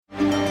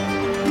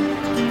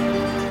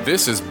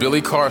This is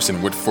Billy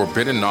Carson with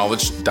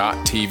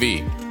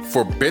ForbiddenKnowledge.tv.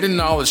 Forbidden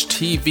Knowledge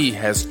TV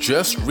has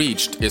just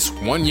reached its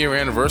 1-year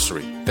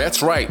anniversary.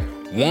 That's right,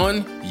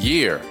 1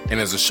 year. And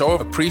as a show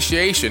of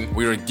appreciation,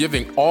 we are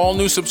giving all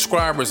new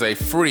subscribers a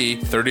free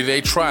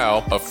 30-day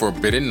trial of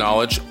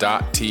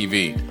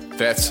ForbiddenKnowledge.tv.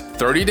 That's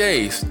 30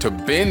 days to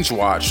binge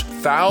watch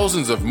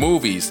thousands of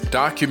movies,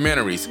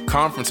 documentaries,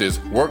 conferences,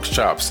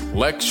 workshops,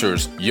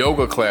 lectures,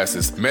 yoga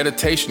classes,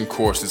 meditation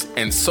courses,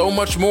 and so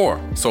much more.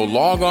 So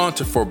log on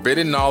to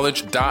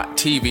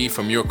ForbiddenKnowledge.tv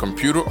from your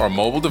computer or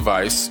mobile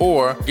device,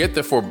 or get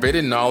the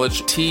Forbidden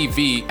Knowledge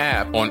TV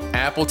app on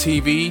Apple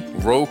TV,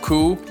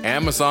 Roku,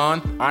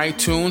 Amazon,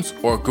 iTunes,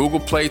 or Google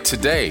Play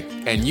today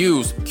and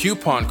use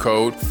coupon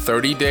code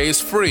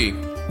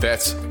 30daysfree.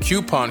 That's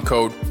coupon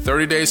code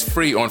 30 days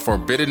free on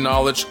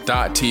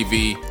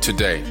ForbiddenKnowledge.tv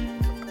today.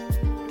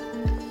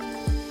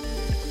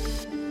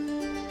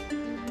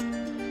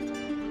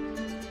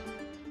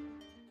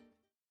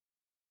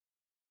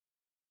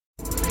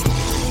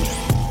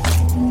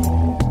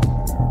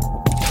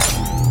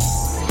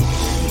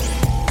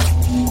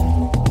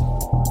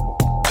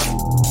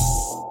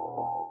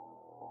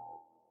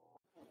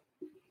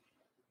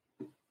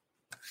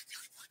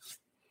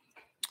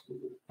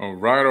 All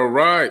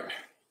right.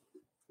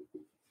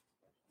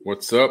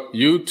 What's up,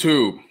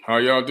 YouTube? How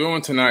y'all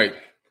doing tonight?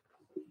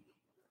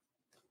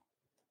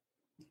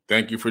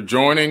 Thank you for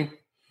joining.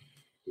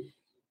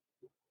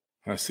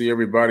 I see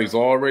everybody's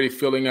already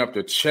filling up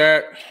the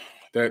chat.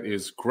 That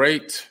is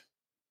great.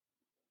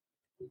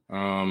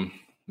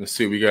 Let's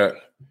see, we got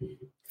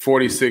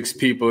 46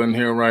 people in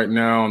here right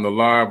now on the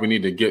live. We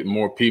need to get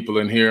more people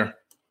in here.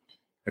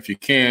 If you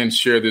can,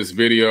 share this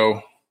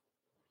video.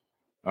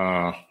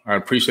 I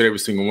appreciate every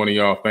single one of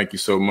y'all. Thank you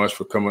so much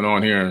for coming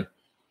on here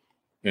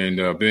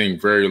and being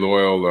very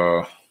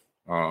loyal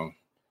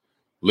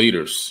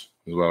leaders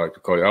is what I like to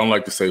call you. I don't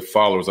like to say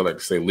followers. I like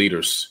to say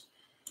leaders,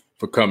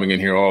 for coming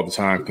in here all the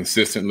time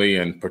consistently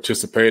and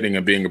participating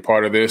and being a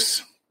part of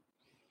this.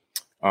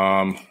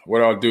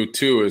 What I'll do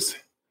too is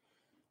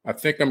I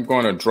think I'm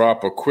going to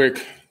drop a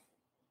quick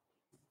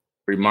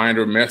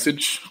reminder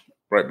message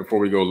right before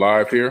we go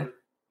live here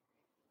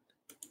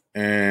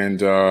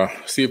and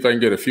see if I can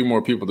get a few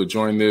more people to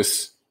join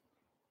this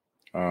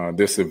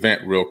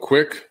event real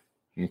quick.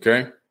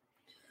 Okay,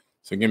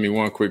 so give me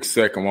one quick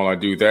second while I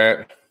do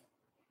that.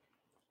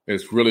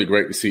 It's really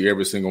great to see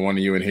every single one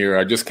of you in here.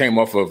 I just came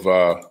off of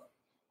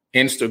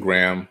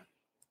Instagram,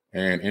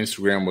 and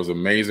Instagram was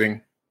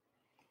amazing.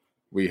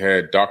 We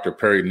had Dr.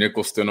 Perry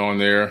Nicholson on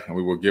there, and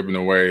we were giving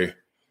away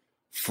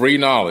free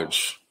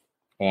knowledge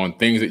on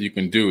things that you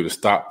can do to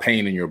stop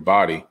pain in your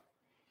body.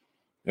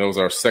 It was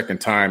our second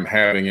time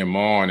having him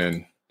on,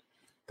 and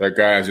that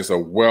guy is just a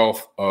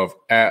wealth of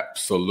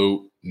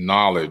absolute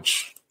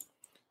knowledge.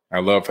 I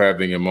love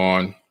having him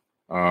on,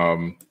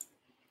 and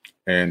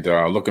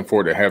looking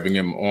forward to having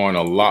him on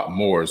a lot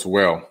more as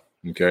well,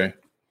 okay?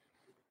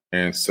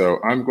 And so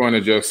I'm going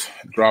to just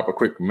drop a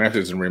quick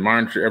message and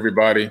reminder to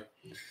everybody.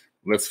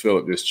 Let's fill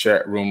up this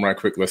chat room right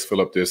quick. Let's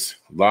fill up this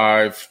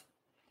live,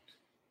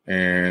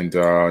 and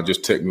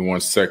just take me 1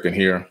 second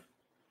here.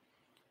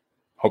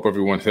 Hope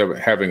everyone's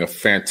having a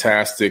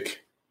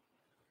fantastic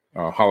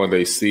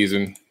holiday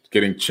season,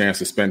 getting a chance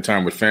to spend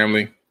time with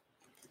family,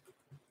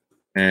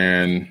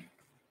 and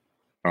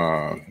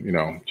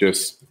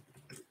just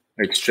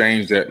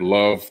exchange that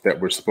love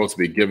that we're supposed to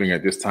be giving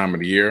at this time of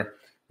the year.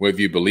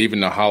 Whether you believe in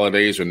the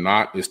holidays or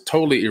not is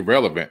totally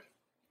irrelevant.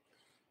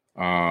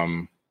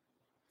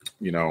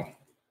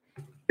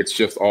 It's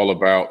just all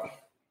about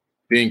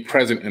being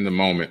present in the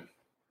moment.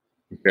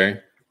 Okay.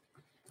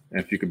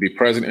 And if you can be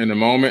present in the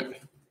moment,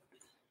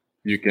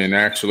 you can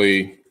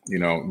actually,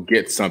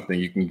 get something.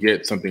 You can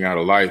get something out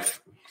of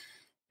life.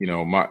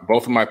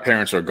 Both of my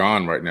parents are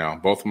gone right now.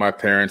 Both of my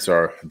parents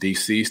are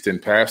deceased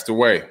and passed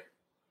away.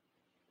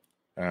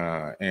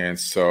 And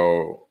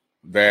so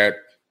that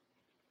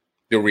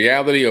the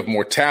reality of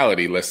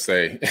mortality, let's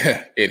say,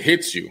 it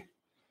hits you.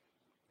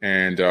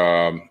 And,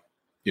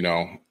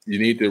 you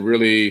need to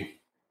really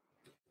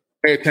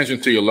pay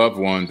attention to your loved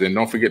ones, and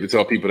don't forget to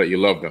tell people that you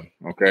love them.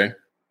 Okay.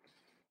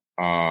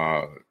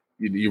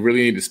 You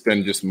really need to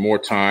spend just more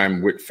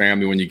time with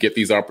family when you get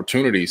these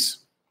opportunities,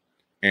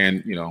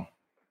 and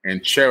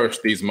cherish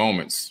these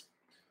moments,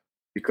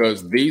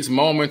 because these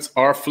moments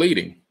are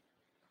fleeting.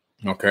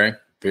 Okay.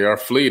 They are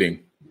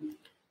fleeting.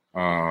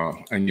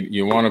 And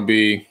you want to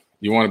be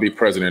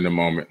present in the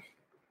moment.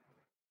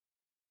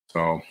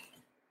 So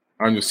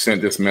I just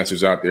sent this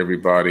message out to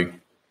everybody.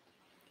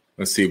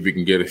 Let's see if we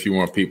can get a few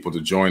more people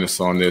to join us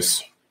on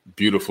this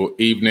beautiful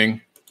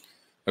evening,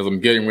 as I'm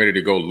getting ready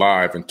to go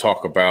live and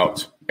talk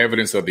about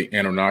evidence of the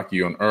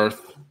Anunnaki on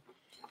Earth.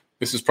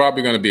 This is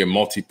probably going to be a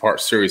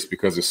multi-part series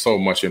because there's so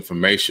much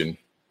information,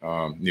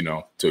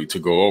 to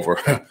go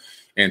over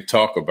and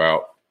talk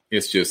about.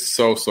 It's just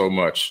so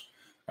much.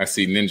 I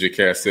see Ninja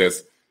Cat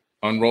says,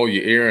 unroll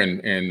your ear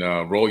and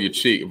roll your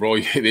cheek, roll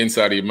the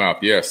inside of your mouth.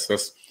 Yes,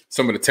 that's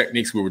some of the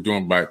techniques we were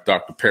doing by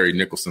Dr. Perry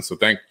Nicholson. So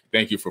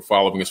thank you for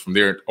following us from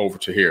there over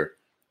to here.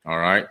 All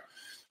right.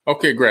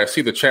 Okay, great. I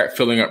see the chat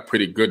filling up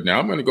pretty good now.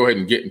 I'm going to go ahead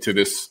and get into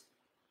this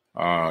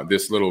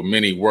little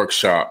mini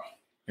workshop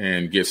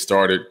and get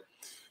started.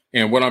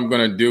 And what I'm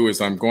going to do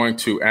is I'm going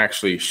to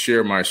actually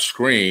share my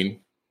screen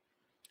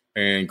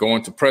and go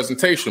into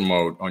presentation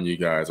mode on you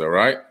guys. All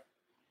right.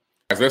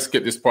 Guys, let's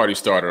get this party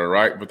started. All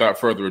right. Without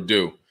further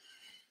ado,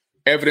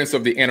 Evidence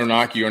of the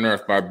Anunnaki on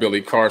Earth by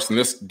Billy Carson.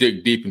 Let's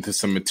dig deep into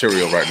some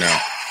material right now.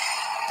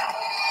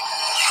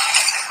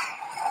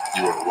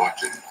 You are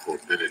watching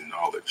Forbidden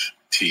Knowledge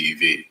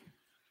TV.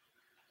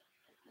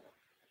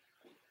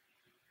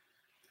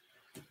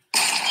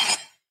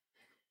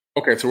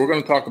 Okay, so we're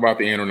going to talk about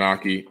the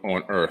Anunnaki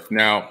on Earth.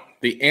 Now,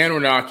 the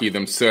Anunnaki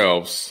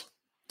themselves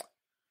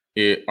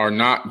are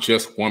not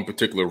just one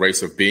particular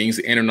race of beings.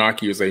 The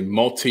Anunnaki is a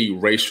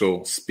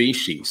multiracial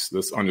species.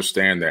 Let's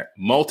understand that.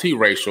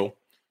 Multiracial,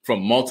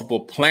 from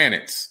multiple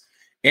planets.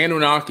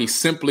 Anunnaki,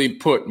 simply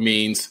put,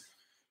 means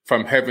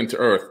from heaven to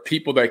earth.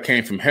 People that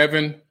came from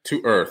heaven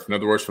to earth. In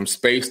other words, from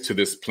space to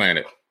this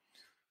planet.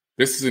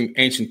 This is an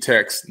ancient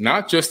text,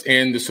 not just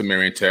in the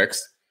Sumerian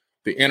text.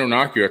 The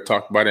Anunnaki are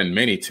talked about in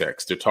many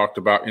texts. They're talked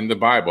about in the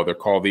Bible. They're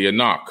called the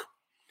Anak.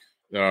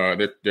 They're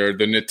the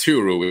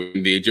Neturu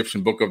in the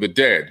Egyptian Book of the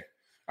Dead.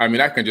 I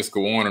mean, I can just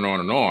go on and on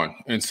and on.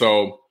 And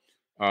so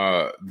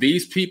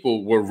these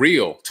people were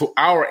real to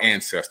our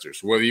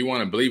ancestors, whether you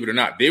want to believe it or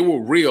not. They were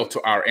real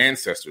to our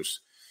ancestors.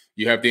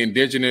 You have the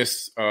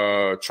indigenous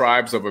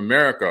tribes of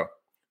America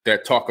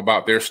that talk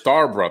about their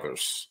star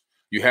brothers.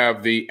 You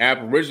have the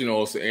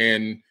Aboriginals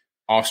in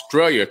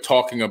Australia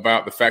talking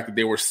about the fact that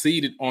they were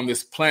seeded on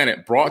this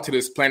planet, brought to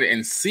this planet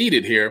and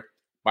seeded here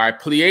by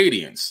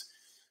Pleiadians.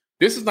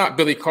 This is not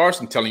Billy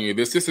Carson telling you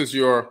this. These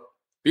are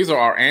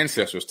our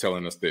ancestors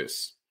telling us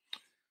this.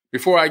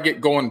 Before I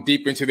get going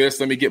deep into this,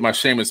 let me get my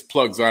shameless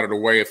plugs out of the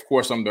way. Of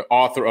course, I'm the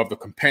author of the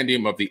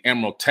Compendium of the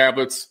Emerald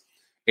Tablets,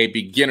 a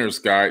beginner's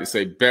guide. It's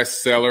a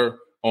bestseller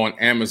on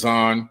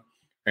Amazon,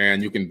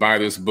 and you can buy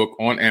this book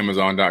on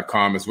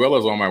Amazon.com as well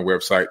as on my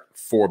website,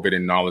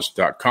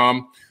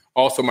 forbiddenknowledge.com.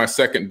 Also, my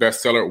second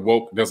bestseller,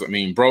 Woke Doesn't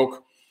Mean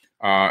Broke.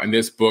 And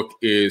this book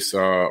is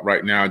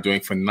right now doing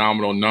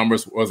phenomenal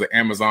numbers. It was an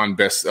Amazon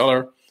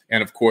bestseller.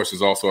 And of course,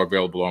 is also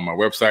available on my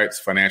website. It's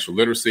Financial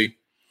Literacy.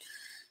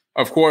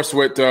 Of course,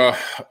 with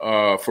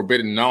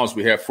Forbidden Knowledge,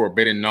 we have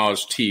Forbidden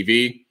Knowledge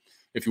TV.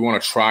 If you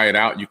want to try it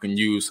out, you can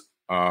use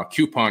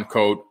coupon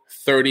code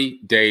 30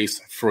 days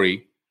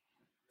free.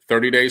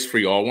 30 days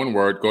free, all one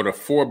word. Go to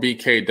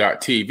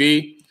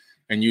 4bk.tv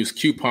and use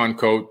coupon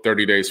code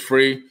 30 days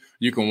free.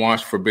 You can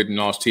watch Forbidden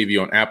Knowledge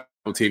TV on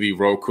Apple TV,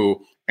 Roku,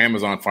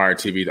 Amazon Fire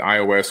TV, the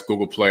iOS,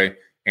 Google Play,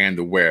 and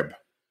the web.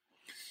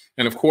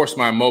 And of course,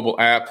 my mobile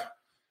app,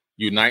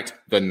 Unite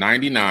the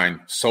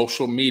 99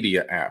 social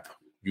media app.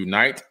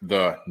 Unite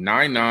the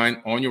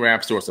 99 on your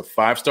app store. It's a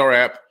 5-star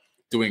app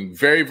doing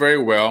very,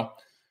 very well.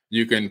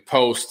 You can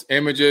post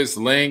images,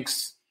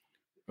 links,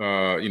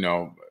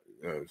 videos.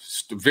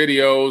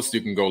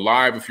 You can go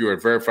live if you're a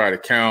verified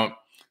account.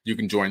 You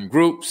can join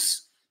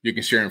groups. You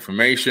can share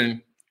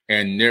information.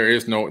 And there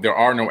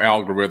are no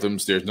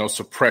algorithms. There's no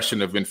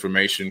suppression of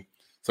information.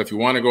 So if you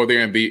want to go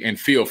there and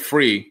feel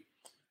free,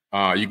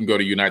 you can go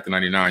to Unite the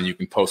 99. You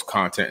can post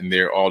content in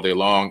there all day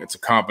long. It's a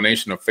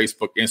combination of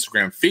Facebook,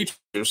 Instagram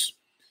features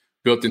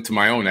built into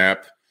my own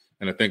app.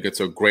 And I think it's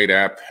a great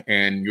app.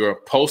 And your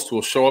post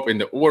will show up in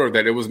the order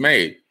that it was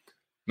made.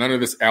 None of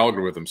this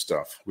algorithm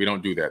stuff. We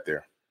don't do that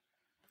there.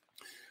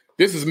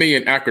 This is me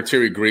in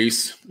Akrotiri,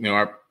 Greece.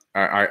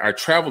 I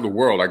travel the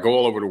world. I go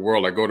all over the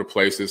world. I go to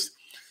places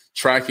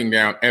tracking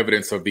down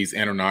evidence of these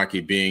Anunnaki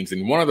beings.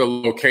 And one of the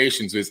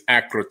locations is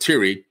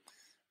Akrotiri.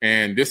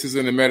 And this is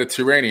in the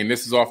Mediterranean.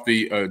 This is off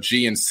the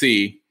Aegean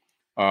Sea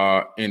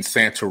in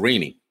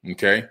Santorini.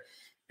 Okay.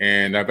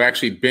 And I've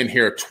actually been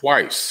here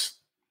twice.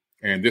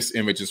 And this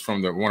image is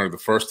from one of the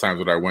first times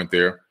that I went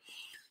there.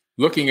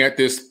 Looking at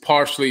this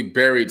partially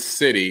buried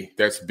city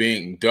that's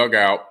being dug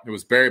out. It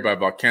was buried by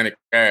volcanic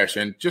ash.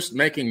 And just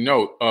making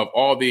note of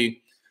all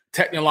the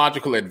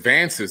technological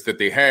advances that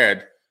they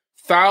had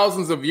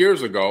thousands of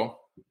years ago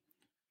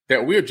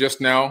that we're just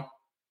now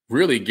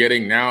really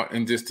getting now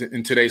in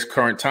today's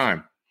current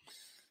time.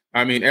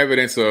 I mean,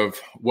 evidence of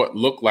what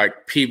looked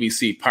like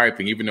PVC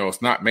piping, even though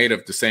it's not made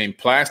of the same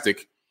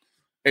plastic.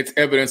 It's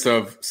evidence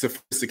of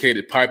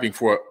sophisticated piping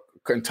for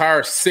an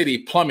entire city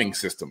plumbing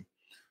system.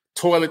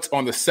 Toilets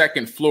on the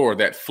second floor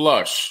that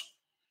flush.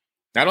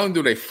 Not only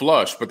do they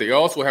flush, but they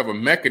also have a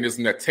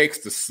mechanism that takes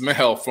the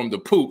smell from the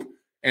poop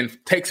and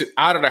takes it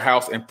out of the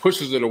house and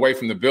pushes it away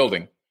from the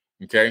building.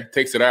 Okay,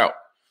 takes it out.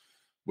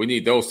 We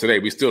need those today.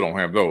 We still don't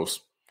have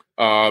those.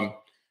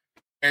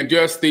 And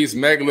just these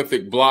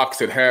megalithic blocks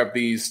that have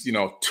these,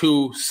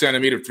 2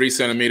 centimeter, 3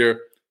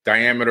 centimeter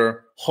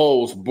diameter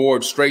holes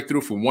bored straight through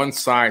from one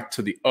side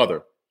to the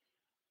other.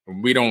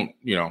 And we don't,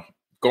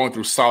 going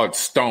through solid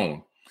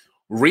stone.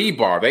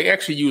 Rebar. They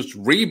actually used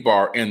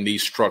rebar in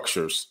these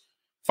structures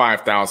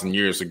 5,000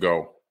 years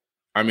ago.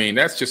 I mean,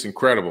 that's just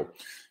incredible.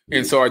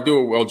 And so I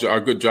do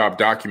a good job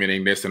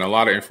documenting this, and a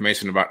lot of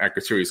information about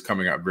Akrotiri is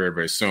coming out very,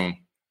 very soon.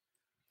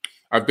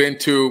 I've been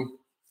to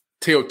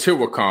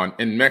Teotihuacan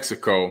in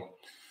Mexico.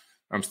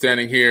 I'm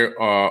standing here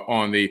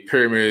on the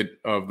Pyramid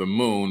of the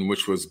Moon,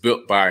 which was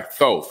built by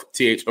Thoth,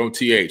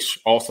 Thoth,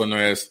 also known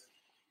as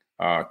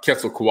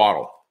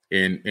Quetzalcoatl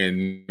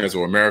in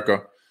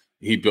Mesoamerica.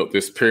 He built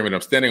this pyramid.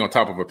 I'm standing on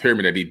top of a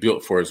pyramid that he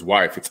built for his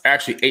wife. It's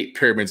actually 8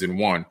 pyramids in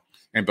one.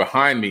 And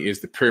behind me is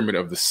the Pyramid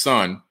of the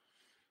Sun,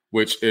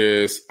 which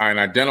is an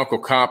identical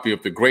copy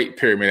of the Great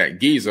Pyramid at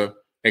Giza,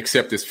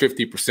 except it's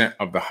 50%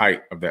 of the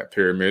height of that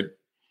pyramid.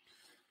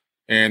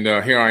 And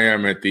here I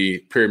am at the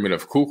Pyramid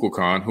of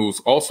Kukulkan, who's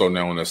also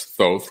known as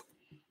Thoth,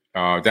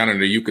 down in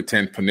the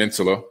Yucatan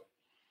Peninsula.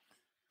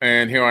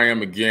 And here I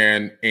am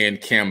again in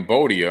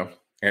Cambodia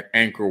at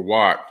Angkor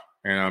Wat,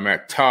 and I'm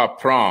at Ta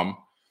Prohm.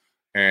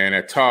 And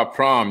at Ta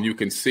Prohm, you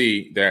can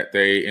see that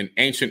in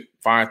ancient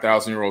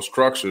 5,000-year-old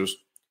structures,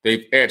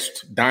 they've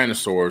etched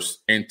dinosaurs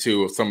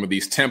into some of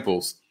these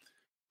temples,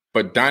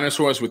 but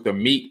dinosaurs with the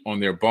meat on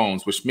their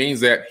bones, which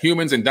means that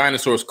humans and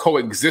dinosaurs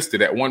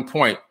coexisted at one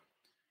point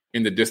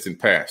in the distant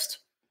past.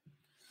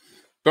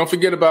 Don't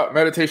forget about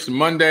Meditation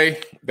Monday.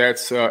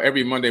 That's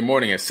every Monday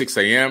morning at 6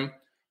 a.m.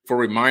 For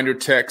reminder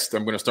text,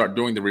 I'm going to start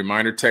doing the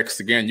reminder text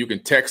again. You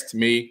can text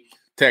me,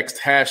 text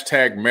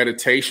hashtag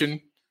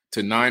meditation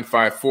to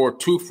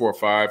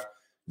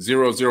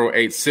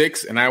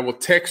 954-245-0086, and I will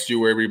text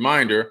you a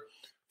reminder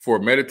for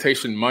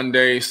Meditation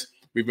Mondays.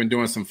 We've been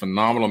doing some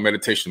phenomenal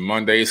Meditation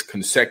Mondays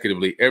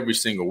consecutively every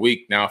single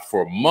week now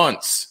for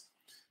months,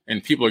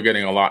 and people are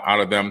getting a lot out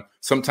of them.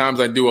 Sometimes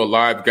I do a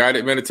live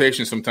guided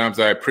meditation. Sometimes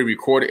I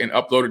pre-record it and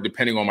upload it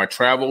depending on my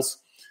travels.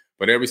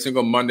 But every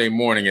single Monday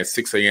morning at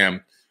 6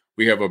 a.m.,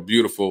 we have a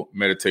beautiful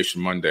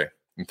Meditation Monday,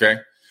 okay?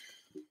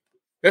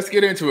 Let's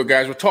get into it,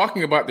 guys. We're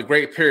talking about the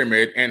Great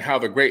Pyramid and how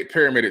the Great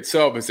Pyramid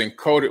itself is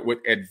encoded with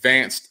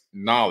advanced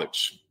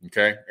knowledge,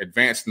 okay?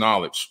 Advanced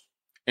knowledge.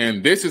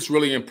 And this is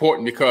really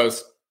important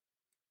because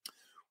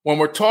when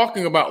we're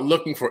talking about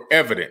looking for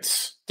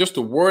evidence, just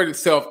the word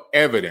itself,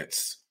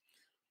 evidence,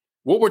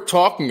 what we're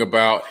talking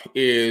about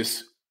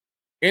is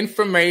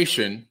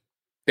information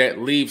that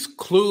leaves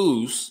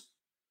clues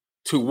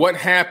to what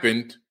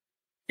happened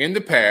in the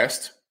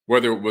past,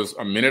 whether it was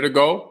a minute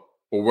ago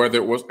or whether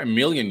it was a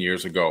million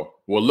years ago.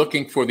 We're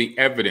looking for the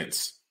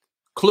evidence,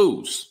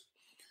 clues.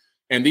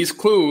 And these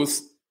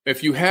clues,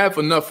 if you have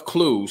enough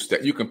clues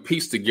that you can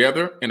piece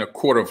together in a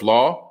court of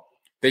law,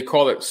 they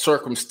call it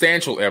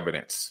circumstantial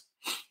evidence.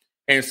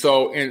 And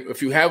so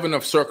if you have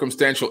enough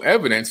circumstantial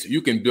evidence,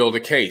 you can build a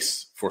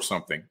case for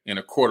something in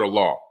a court of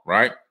law,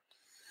 right?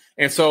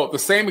 And so the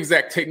same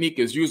exact technique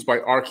is used by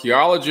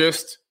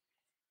archaeologists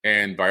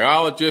and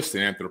biologists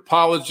and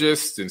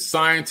anthropologists and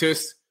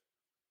scientists.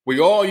 We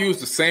all use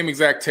the same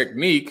exact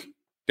technique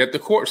that the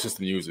court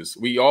system uses.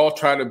 We all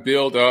try to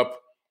build up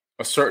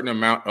a certain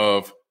amount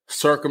of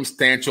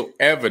circumstantial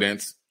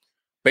evidence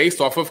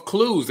based off of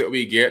clues that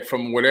we get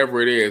from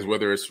whatever it is,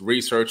 whether it's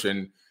research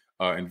and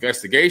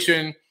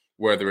investigation,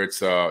 whether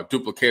it's a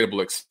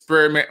duplicatable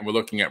experiment, and we're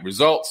looking at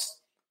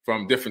results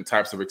from different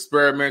types of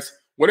experiments.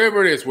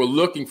 Whatever it is, we're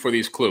looking for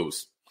these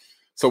clues.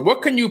 So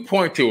what can you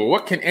point to, or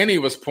what can any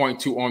of us point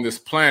to on this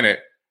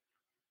planet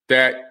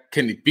that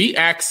can be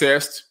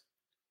accessed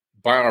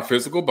by our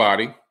physical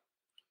body,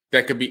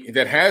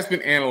 that has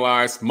been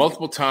analyzed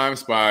multiple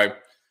times by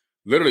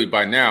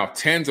now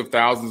tens of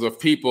thousands of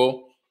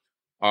people,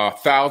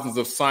 thousands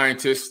of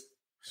scientists,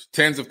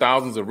 tens of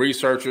thousands of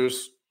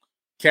researchers,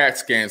 CAT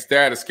scans,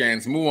 data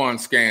scans, muon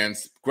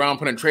scans, ground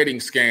penetrating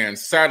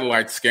scans,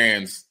 satellite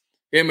scans,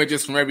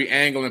 images from every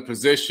angle and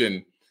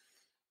position.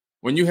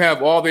 When you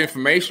have all the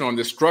information on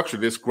this structure,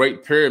 this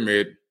Great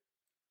Pyramid,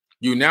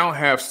 you now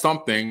have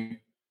something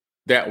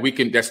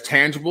that's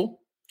tangible,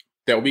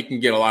 that we can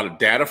get a lot of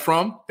data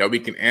from, that we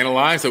can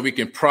analyze, that we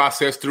can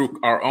process through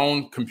our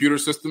own computer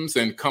systems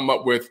and come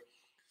up with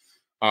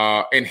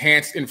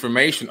enhanced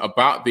information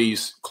about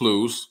these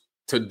clues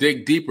to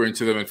dig deeper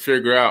into them and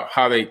figure out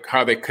how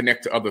they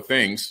connect to other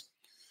things.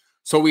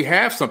 So we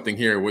have something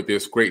here with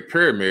this Great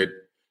Pyramid.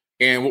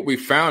 And what we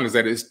found is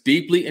that it's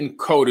deeply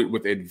encoded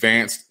with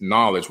advanced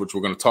knowledge, which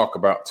we're going to talk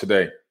about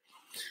today.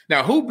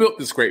 Now, who built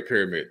this Great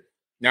Pyramid?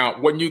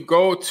 Now, when you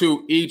go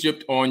to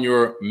Egypt on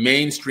your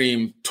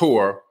mainstream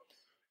tour,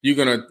 you're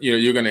gonna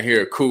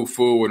hear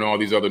Khufu and all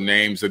these other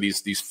names of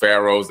these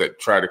pharaohs that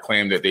try to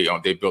claim that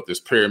they built this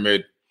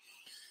pyramid.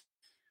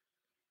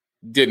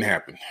 Didn't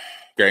happen.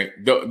 Okay,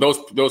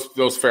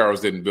 those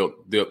pharaohs didn't build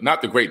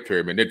not the Great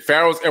Pyramid. Did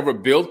pharaohs ever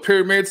build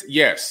pyramids?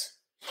 Yes.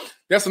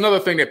 That's another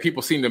thing that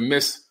people seem to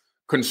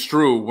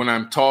misconstrue when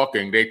I'm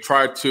talking. They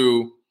try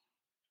to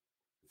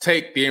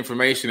take the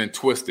information and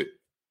twist it.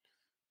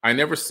 I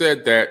never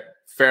said that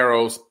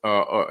pharaohs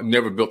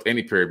never built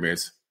any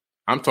pyramids.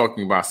 I'm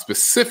talking about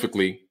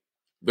specifically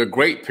the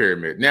Great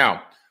Pyramid.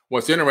 Now,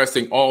 what's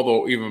interesting,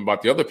 although even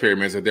about the other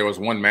pyramids, that there was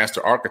one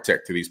master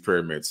architect to these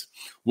pyramids.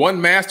 One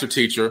master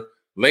teacher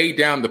laid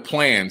down the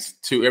plans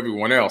to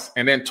everyone else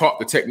and then taught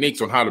the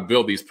techniques on how to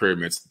build these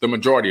pyramids, the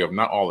majority of them,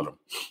 not all of them.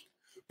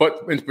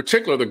 But in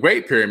particular, the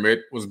Great Pyramid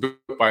was built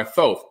by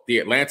Thoth, the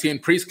Atlantean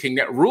priest king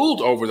that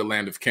ruled over the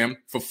land of Kem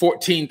for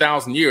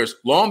 14,000 years,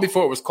 long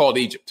before it was called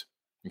Egypt.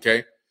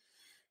 Okay.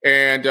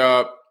 And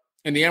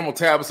in the Emerald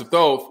Tablets of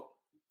Thoth,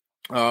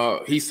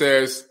 he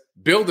says,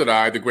 builded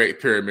I the Great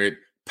Pyramid,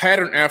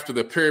 patterned after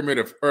the pyramid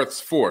of Earth's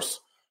force,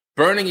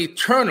 burning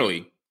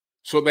eternally,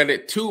 so that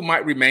it too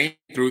might remain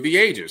through the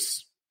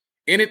ages.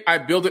 In it I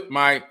builded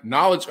my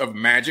knowledge of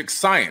magic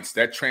science,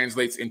 that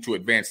translates into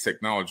advanced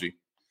technology,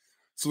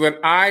 so that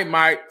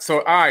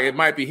it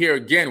might be here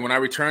again when I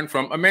return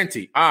from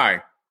Amenti.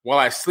 While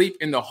I sleep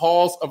in the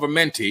halls of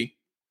Amenti,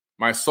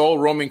 my soul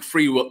roaming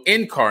free will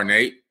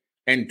incarnate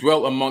and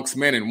dwell amongst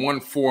men in one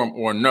form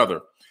or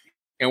another.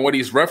 And what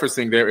he's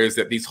referencing there is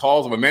that these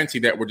halls of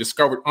Amenti that were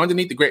discovered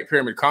underneath the Great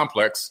Pyramid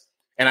Complex,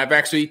 and I've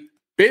actually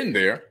been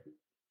there.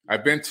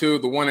 I've been to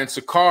the one in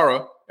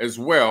Saqqara as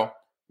well,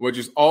 which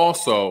is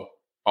also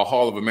a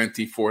hall of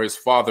Amenti for his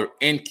father,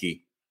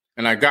 Enki.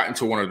 And I got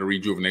into one of the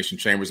rejuvenation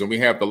chambers, and we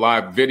have the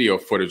live video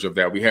footage of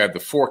that. We have the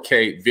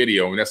 4K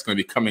video, and that's going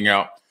to be coming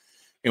out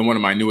in one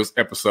of my newest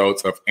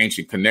episodes of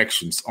Ancient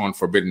Connections on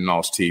Forbidden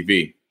Knowledge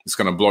TV. It's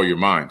going to blow your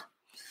mind.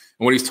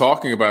 And what he's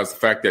talking about is the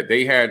fact that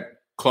they had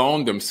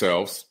cloned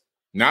themselves,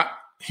 not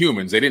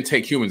humans. They didn't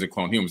take humans and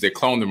clone humans. They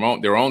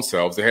cloned their own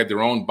selves. They had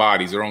their own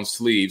bodies, their own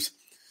sleeves,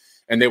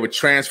 and they would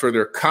transfer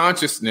their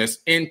consciousness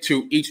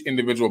into each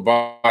individual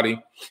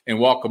body and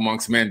walk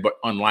amongst men, but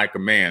unlike a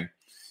man.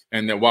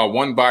 And then while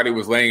one body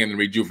was laying in the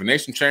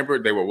rejuvenation chamber,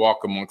 they would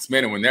walk amongst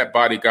men. And when that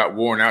body got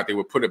worn out, they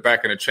would put it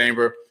back in the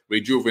chamber,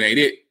 rejuvenate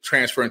it,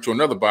 transfer into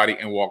another body,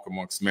 and walk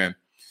amongst men.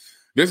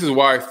 This is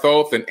why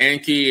Thoth and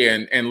Enki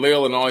and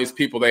Lil and all these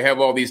people, they have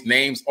all these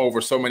names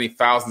over so many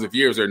thousands of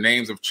years. Their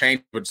names have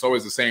changed, but it's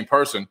always the same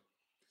person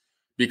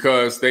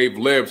because they've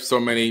lived so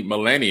many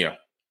millennia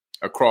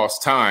across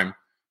time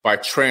by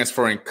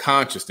transferring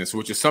consciousness,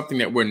 which is something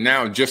that we're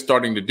now just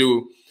starting to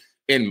do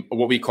in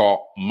what we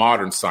call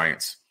modern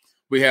science.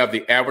 We have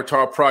the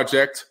Avatar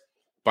Project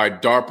by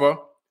DARPA,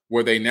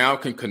 where they now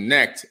can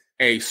connect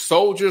a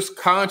soldier's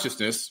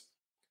consciousness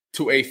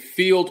to a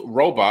field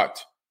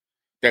robot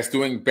that's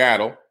doing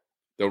battle.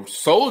 The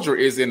soldier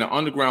is in an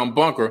underground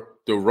bunker.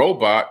 The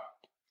robot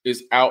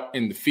is out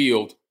in the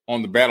field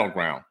on the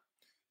battleground.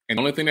 And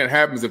the only thing that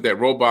happens if that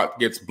robot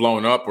gets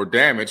blown up or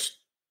damaged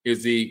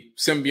is the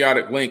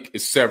symbiotic link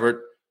is severed.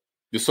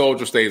 The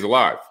soldier stays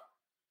alive.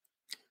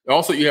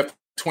 Also, you have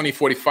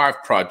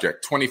 2045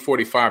 Project,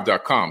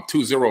 2045.com,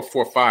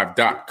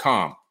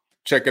 2045.com.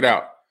 Check it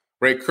out.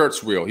 Ray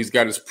Kurzweil, he's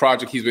got his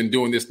project. He's been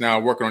doing this now,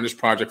 working on this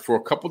project for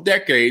a couple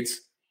decades.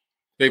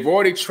 They've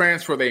already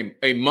transferred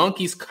a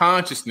monkey's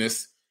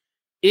consciousness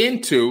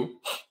into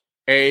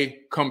a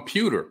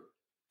computer,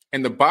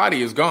 and the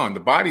body is gone. The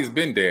body's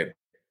been dead,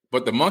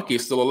 but the monkey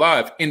is still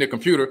alive in the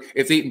computer.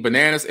 It's eating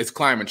bananas. It's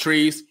climbing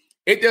trees.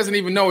 It doesn't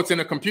even know it's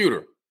in a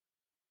computer.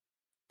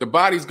 The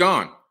body's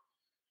gone.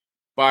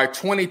 By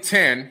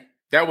 2010,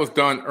 that was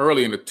done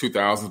early in the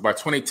 2000s. By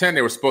 2010,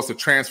 they were supposed to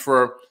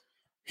transfer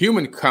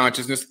human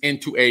consciousness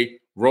into a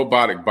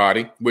robotic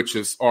body, which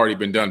has already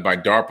been done by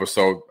DARPA.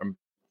 So I'm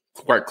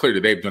quite clear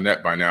that they've done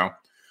that by now.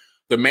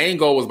 The main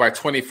goal was by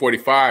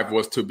 2045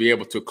 was to be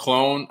able to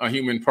clone a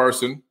human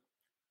person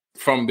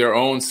from their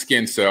own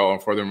skin cell or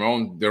for their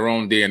own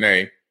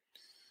DNA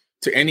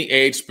to any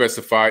age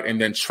specified,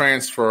 and then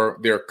transfer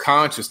their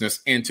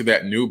consciousness into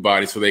that new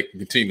body so they can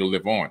continue to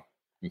live on.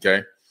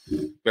 Okay.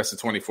 That's the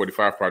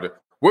 2045 project.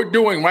 We're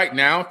doing right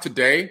now,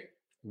 today,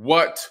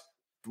 what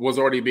was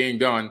already being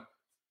done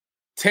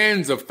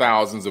tens of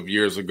thousands of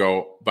years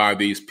ago by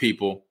these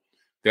people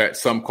that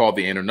some call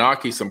the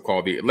Anunnaki, some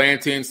call the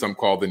Atlanteans, some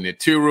call the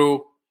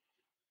Nitiru,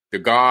 the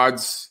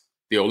gods,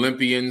 the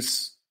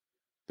Olympians,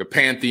 the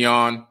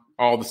Pantheon,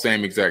 all the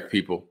same exact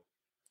people.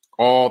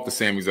 All the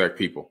same exact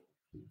people.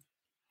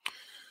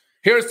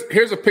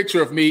 Here's a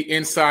picture of me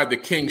inside the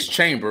King's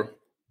Chamber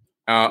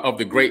of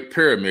the Great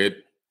Pyramid.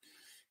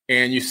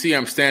 And you see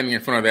I'm standing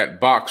in front of that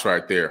box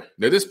right there.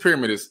 Now, this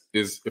pyramid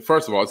is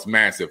first of all, it's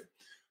massive.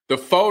 The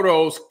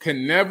photos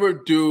can never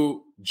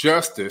do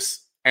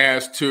justice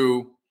as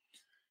to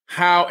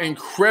how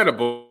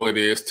incredible it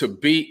is to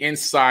be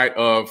inside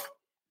of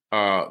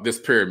this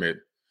pyramid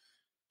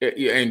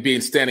and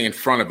being standing in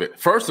front of it.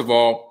 First of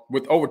all,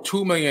 with over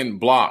 2 million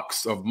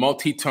blocks of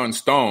multi-ton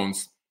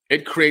stones,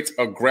 it creates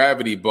a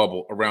gravity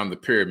bubble around the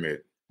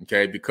pyramid,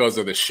 okay, because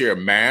of the sheer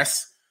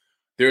mass.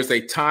 There's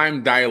a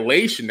time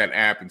dilation that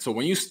happens. So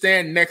when you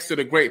stand next to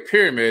the Great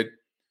Pyramid,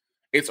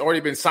 it's already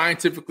been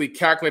scientifically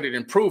calculated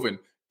and proven.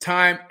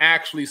 Time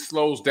actually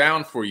slows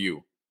down for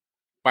you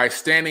by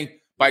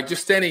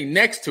just standing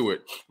next to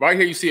it. Right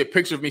here, you see a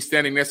picture of me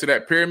standing next to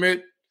that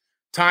pyramid.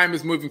 Time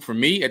is moving for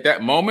me at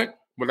that moment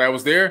when I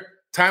was there.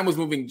 Time was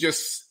moving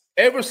just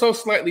ever so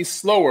slightly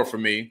slower for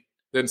me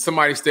than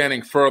somebody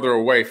standing further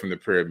away from the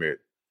pyramid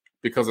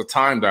because of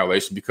time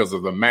dilation, because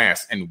of the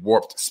mass and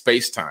warped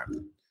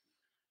space-time.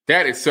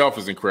 That itself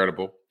is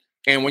incredible.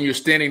 And when you're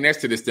standing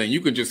next to this thing,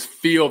 you can just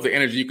feel the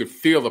energy. You can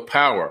feel the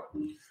power.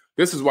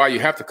 This is why you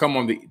have to come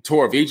on the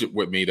tour of Egypt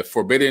with me, the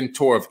Forbidden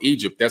Tour of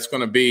Egypt. That's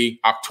going to be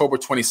October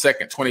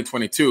 22nd,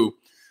 2022.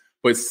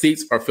 But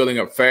seats are filling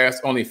up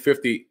fast. Only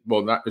 50.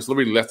 Well, it's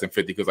literally less than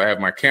 50 because I have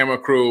my camera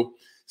crew,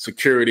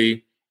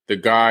 security, the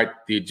guide,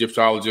 the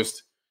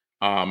Egyptologist,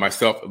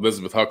 myself,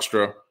 Elizabeth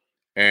Huckstra,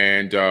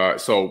 and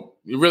so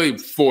really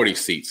 40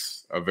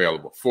 seats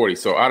available. 40.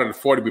 So out of the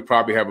 40, we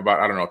probably have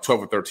about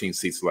 12 or 13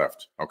 seats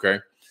left. Okay.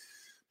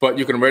 But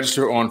you can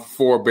register on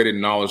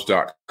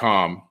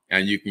forbiddenknowledge.com,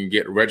 and you can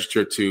get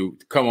registered to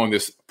come on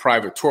this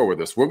private tour with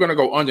us. We're going to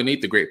go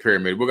underneath the Great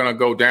Pyramid. We're going to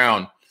go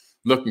down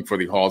looking for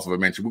the halls of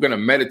Amenhotep. We're going to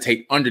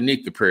meditate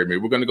underneath the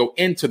pyramid. We're going to go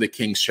into the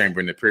king's chamber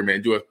in the pyramid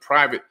and do a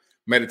private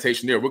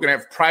meditation there. We're going to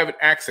have private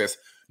access.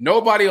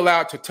 Nobody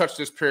allowed to touch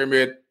this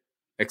pyramid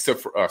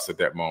except for us at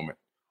that moment.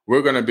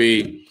 We're going to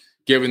be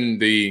given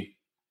the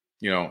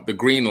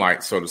green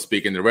light, so to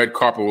speak, and the red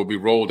carpet will be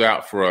rolled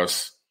out for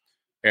us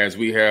as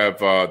we have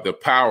the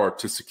power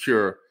to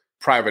secure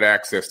private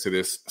access to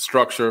this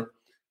structure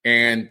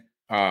and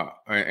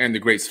the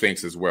Great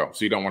Sphinx as well.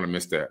 So you don't want to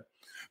miss that.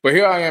 But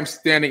here I am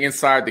standing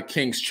inside the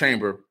king's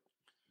chamber,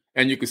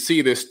 and you can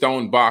see this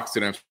stone box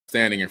that I'm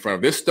standing in front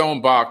of. This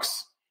stone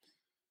box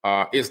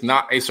is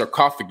not a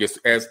sarcophagus,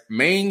 as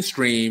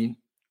mainstream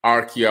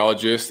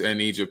archaeologists and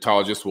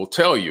Egyptologists will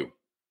tell you.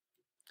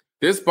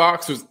 This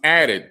box was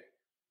added,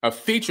 a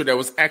feature that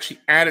was actually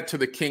added to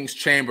the king's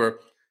chamber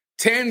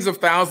tens of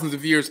thousands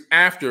of years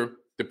after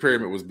the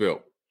pyramid was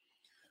built.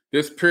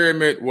 This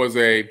pyramid was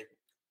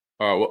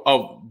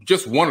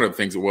just one of the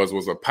things it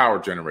was a power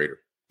generator.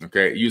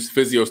 Okay, it used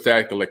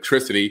physiostatic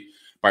electricity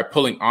by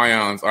pulling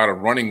ions out of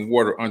running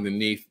water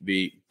underneath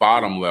the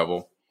bottom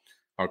level.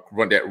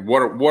 That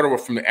water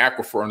from the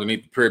aquifer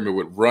underneath the pyramid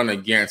would run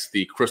against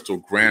the crystal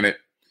granite.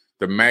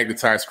 The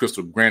magnetized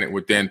crystal granite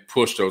would then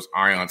push those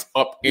ions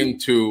up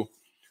into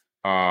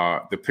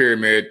the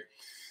pyramid.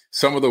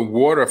 Some of the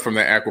water from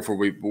the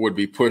aquifer would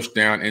be pushed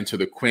down into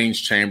the queen's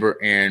chamber,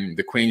 and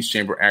the queen's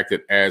chamber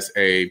acted as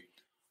a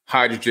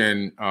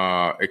hydrogen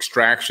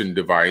extraction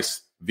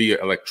device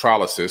via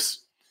electrolysis.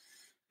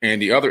 And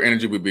the other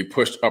energy would be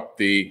pushed up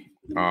the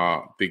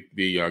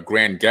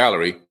grand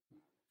gallery,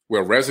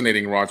 where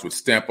resonating rods would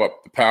stamp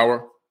up the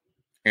power,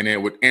 and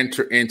it would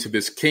enter into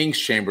this king's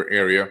chamber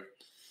area,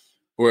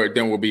 where it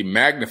then will be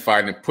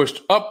magnified and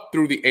pushed up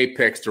through the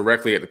apex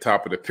directly at the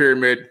top of the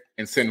pyramid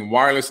and send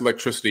wireless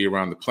electricity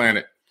around the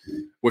planet,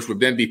 which would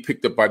then be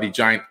picked up by the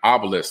giant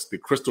obelisk. The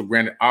crystal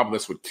granite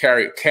obelisk would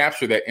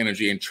capture that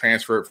energy and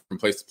transfer it from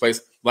place to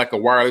place like a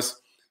wireless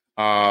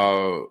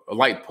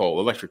light pole,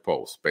 electric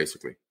poles,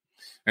 basically.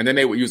 And then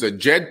they would use a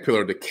JED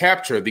pillar to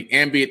capture the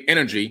ambient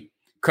energy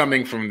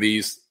coming from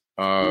these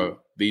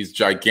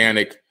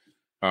gigantic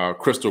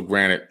crystal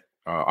granite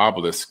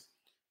obelisks.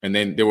 And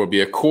then there would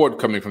be a cord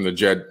coming from the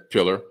JED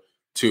pillar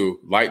to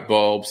light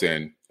bulbs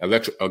and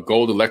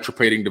gold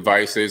electroplating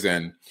devices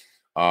and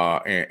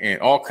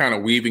all kind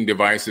of weaving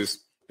devices.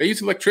 They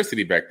used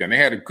electricity back then. They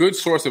had a good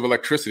source of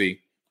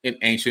electricity in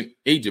ancient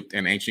Egypt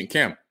and ancient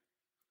Kem.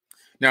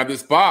 Now,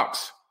 this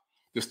box,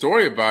 the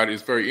story about it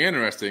is very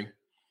interesting.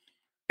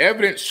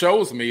 Evidence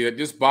shows me that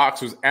this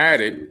box was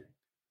added,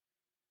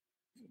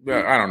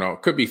 I don't know,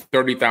 it could be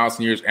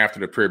 30,000 years after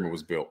the pyramid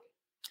was built.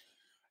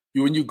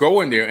 When you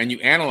go in there and you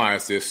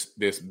analyze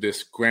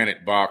this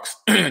granite box,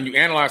 and you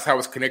analyze how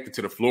it's connected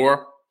to the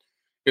floor,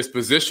 it's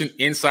positioned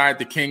inside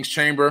the king's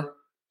chamber,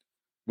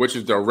 which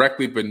is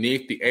directly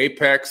beneath the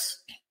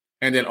apex.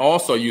 And then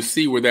also you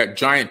see where that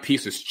giant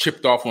piece is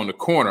chipped off on the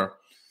corner.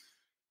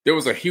 There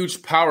was a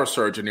huge power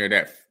surge in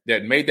there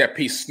that made that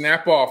piece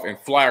snap off and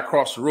fly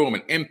across the room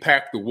and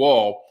impact the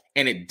wall.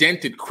 And it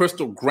dented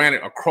crystal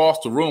granite across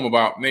the room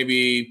about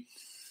maybe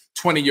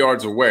 20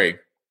 yards away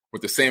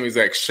with the same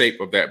exact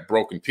shape of that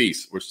broken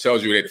piece, which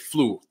tells you that it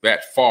flew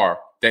that far.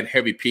 That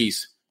heavy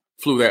piece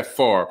flew that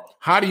far.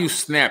 How do you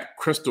snap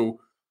crystal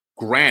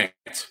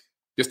granite?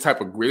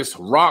 This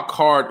rock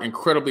hard,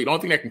 incredibly, the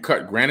only thing that can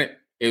cut granite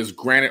is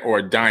granite or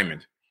a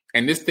diamond.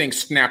 And this thing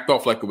snapped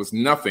off like it was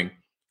nothing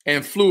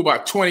and flew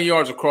about 20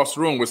 yards across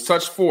the room with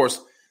such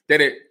force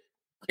that it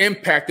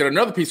impacted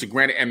another piece of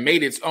granite and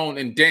made its own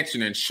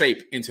indentation and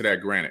shape into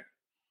that granite.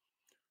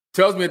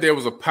 Tells me that there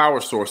was a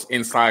power source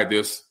inside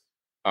this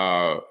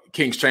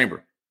king's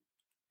chamber.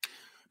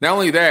 Not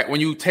only that, when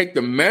you take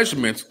the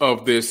measurements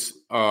of this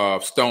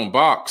stone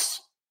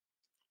box,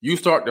 you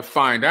start to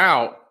find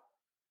out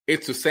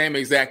it's the same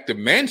exact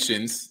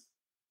dimensions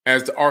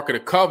as the Ark of the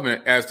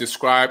Covenant as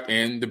described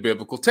in the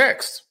biblical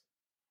text.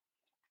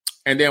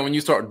 And then when you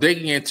start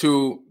digging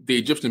into the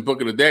Egyptian Book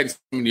of the Dead and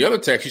some of the other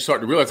texts, you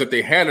start to realize that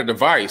they had a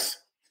device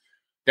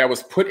that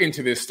was put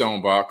into this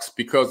stone box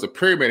because the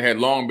pyramid had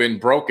long been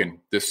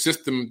broken. The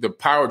system, the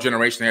power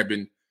generation had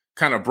been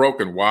kind of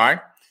broken.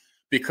 Why?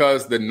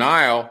 Because the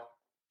Nile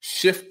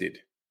shifted.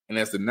 And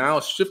as the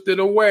Nile shifted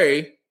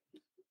away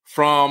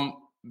from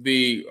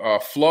the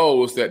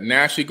flows that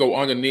naturally go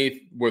underneath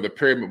where the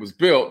pyramid was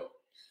built,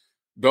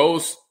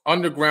 those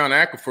underground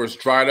aquifers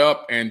dried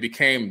up and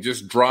became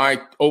just dry,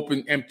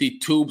 open, empty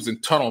tubes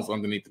and tunnels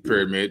underneath the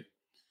pyramid.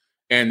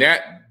 And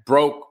that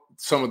broke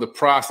some of the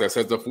process.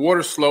 As the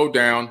water slowed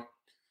down,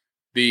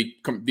 the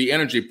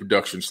energy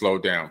production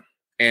slowed down.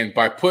 And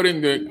by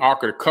putting the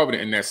Ark of the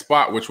Covenant in that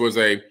spot, which was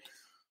a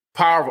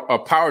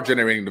power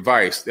generating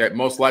device that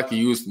most likely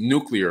used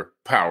nuclear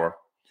power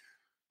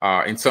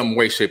in some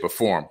way, shape, or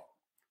form,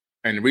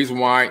 And the reason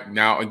why,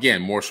 now,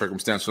 again, more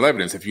circumstantial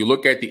evidence. If you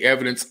look at the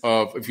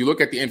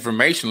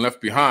information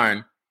left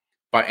behind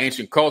by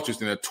ancient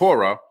cultures in the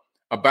Torah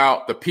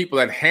about the people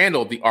that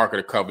handled the Ark of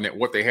the Covenant,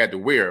 what they had to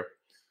wear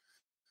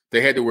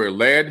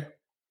lead,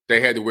 they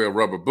had to wear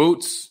rubber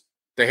boots,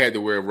 they had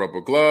to wear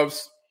rubber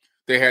gloves,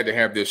 they had to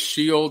have this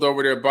shield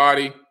over their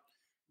body.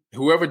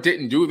 Whoever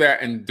didn't do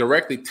that and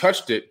directly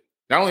touched it,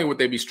 not only would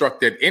they be struck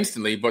dead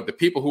instantly, but the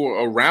people who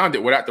were around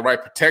it without the right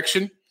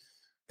protection,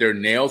 their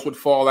nails would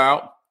fall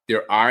out,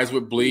 their eyes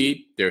would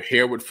bleed, their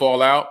hair would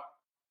fall out.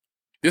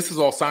 This is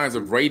all signs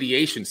of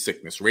radiation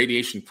sickness,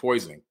 radiation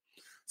poisoning.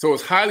 So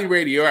it's highly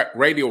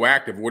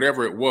radioactive,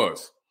 whatever it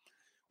was.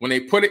 When they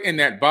put it in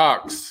that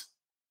box,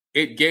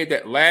 it gave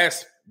that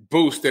last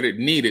boost that it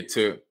needed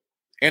to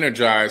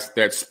energize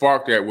that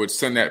spark that would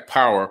send that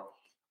power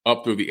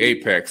up through the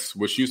apex,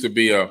 which used to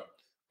be a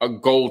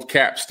gold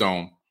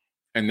capstone,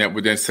 and that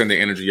would then send the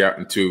energy out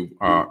into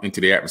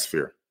the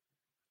atmosphere.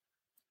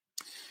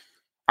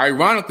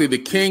 Ironically, the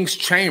king's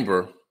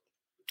chamber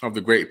of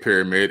the Great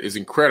Pyramid is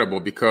incredible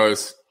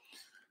because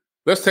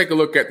let's take a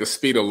look at the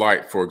speed of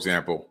light, for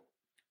example.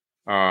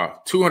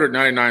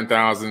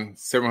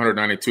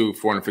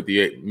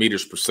 299,792,458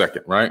 meters per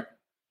second, right?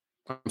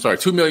 I'm sorry,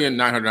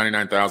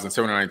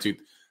 2,999,792,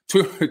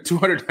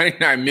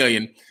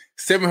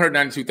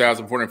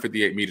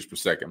 299,792,458 meters per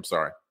second. I'm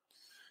sorry.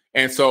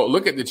 And so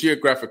look at the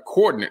geographic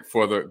coordinate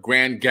for the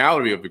Grand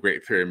Gallery of the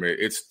Great Pyramid.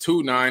 It's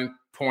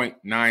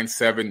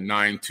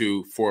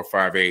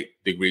 29.9792458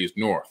 degrees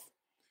north.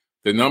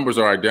 The numbers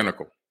are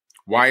identical.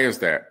 Why is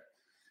that?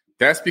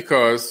 That's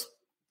because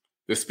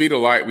the speed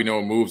of light, we know,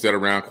 moves at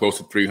around close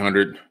to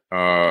 300,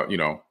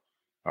 million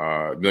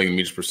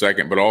meters per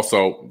second, but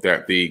also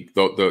that the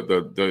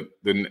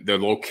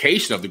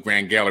location of the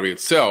Grand Gallery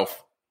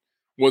itself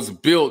was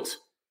built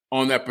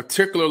on that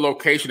particular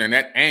location and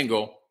that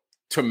angle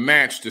to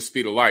match the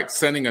speed of light,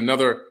 sending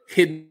another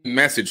hidden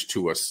message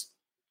to us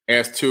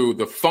as to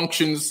the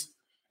functions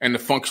and the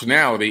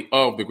functionality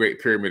of the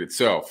Great Pyramid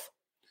itself.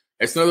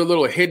 It's another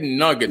little hidden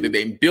nugget that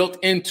they built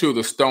into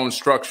the stone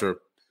structure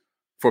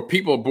for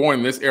people born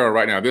in this era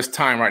right now, this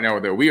time right now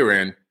that we are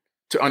in,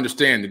 to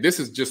understand that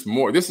this is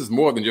more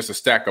than just a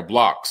stack of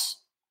blocks.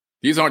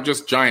 These aren't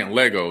just giant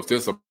Legos.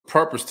 There's a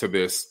purpose to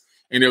this,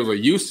 and there was a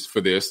use for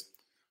this.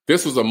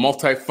 This was a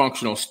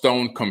multifunctional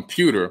stone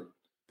computer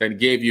that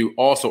gave you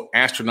also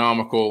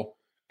astronomical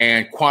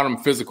and quantum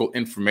physical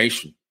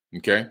information,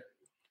 okay?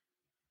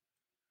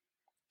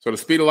 So the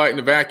speed of light in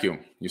the vacuum,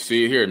 you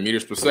see it here,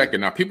 meters per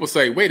second. Now, people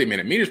say, wait a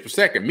minute, meters per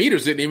second.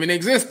 Meters didn't even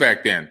exist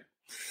back then.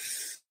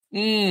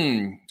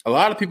 A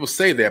lot of people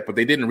say that, but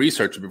they didn't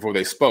research it before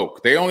they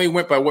spoke. They only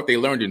went by what they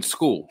learned in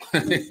school.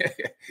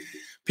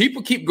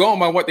 People keep going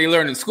by what they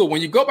learned in school.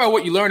 When you go by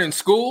what you learn in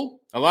school,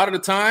 a lot of the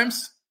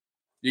times,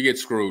 you get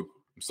screwed.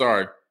 I'm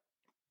sorry.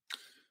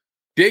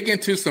 Dig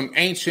into some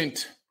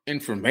ancient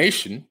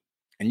information,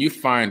 and you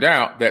find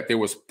out that there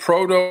was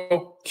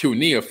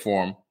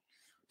Proto-Cuneiform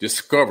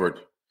discovered.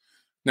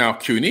 Now,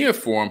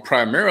 cuneiform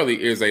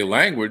primarily is a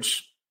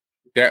language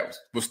that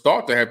was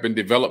thought to have been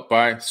developed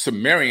by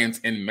Sumerians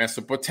in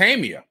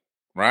Mesopotamia,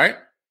 right?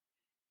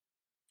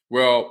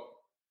 Well,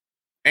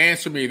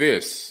 answer me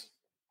this,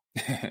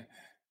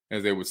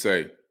 as they would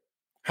say.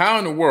 How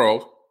in the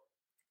world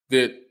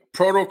did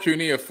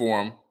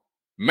Proto-Cuneiform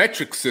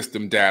metric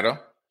system data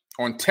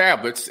on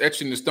tablets,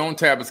 etched into stone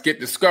tablets, get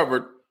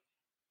discovered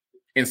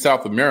in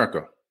South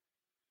America?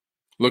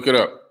 Look it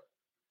up.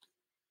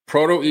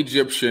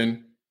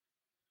 Proto-Egyptian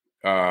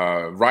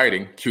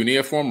writing,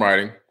 cuneiform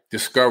writing,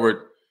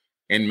 discovered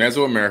in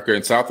Mesoamerica,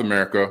 in South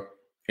America,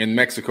 in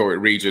Mexico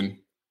region,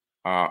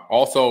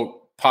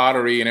 also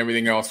pottery and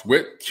everything else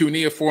with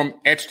cuneiform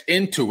etched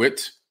into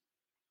it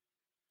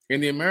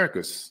in the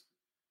Americas.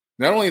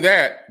 Not only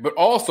that, but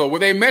also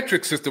with a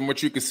metric system,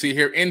 which you can see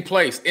here in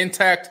place,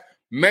 intact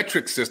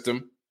metric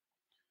system.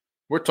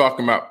 We're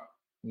talking about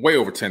way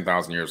over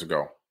 10,000 years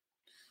ago.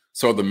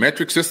 So the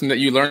metric system that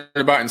you learned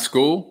about in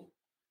school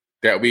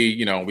that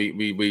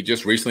we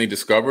just recently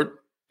discovered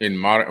in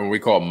modern, what we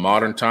call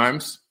modern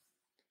times,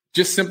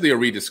 just simply a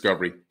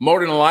rediscovery. More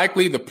than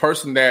likely, the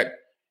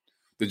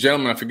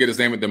gentleman, I forget his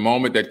name at the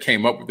moment, that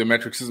came up with the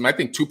metric system, I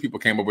think two people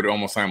came up with it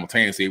almost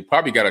simultaneously. He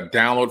probably got a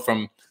download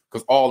from,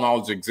 because all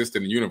knowledge exists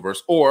in the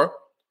universe, or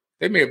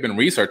they may have been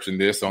researching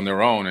this on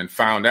their own and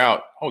found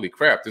out, holy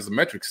crap, there's a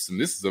metric system.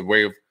 This is a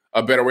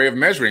better way of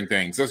measuring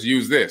things. Let's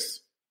use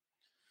this.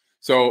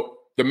 So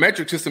the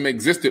metric system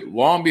existed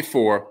long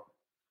before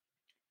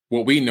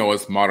what we know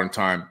as modern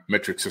time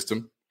metric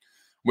system,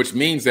 which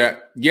means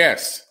that,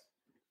 yes,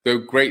 the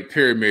Great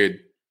Pyramid,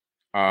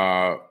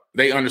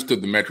 they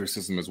understood the metric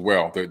system as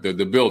well.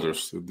 The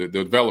builders, the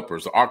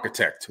developers, the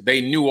architect, they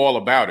knew all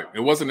about it.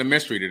 It wasn't a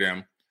mystery to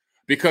them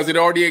because it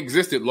already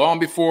existed long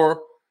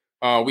before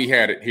we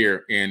had it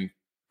here in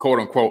quote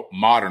unquote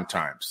modern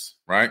times,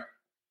 right?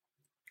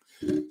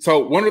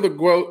 So one of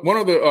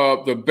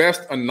the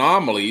best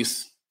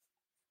anomalies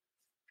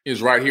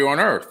is right here on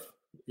Earth.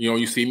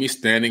 You see me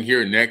standing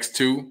here next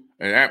to,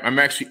 and I'm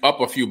actually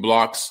up a few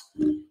blocks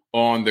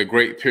on the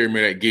Great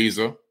Pyramid at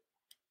Giza.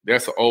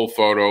 That's an old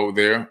photo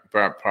there,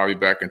 probably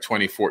back in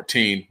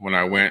 2014 when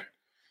I went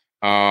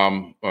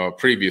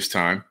previous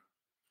time.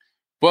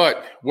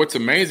 But what's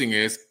amazing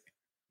is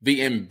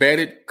the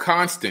embedded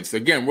constants.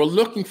 Again, we're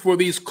looking for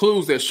these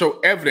clues that show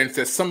evidence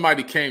that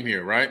somebody came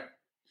here, right?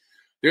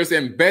 There's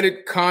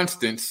embedded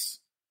constants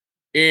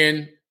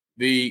in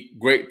the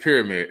Great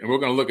Pyramid, and we're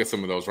going to look at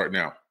some of those right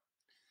now.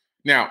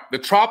 Now, the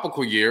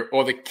tropical year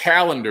or the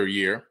calendar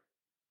year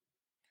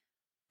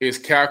is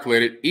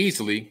calculated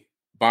easily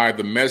by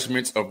the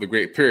measurements of the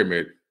Great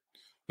Pyramid.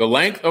 The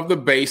length of the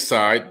base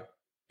side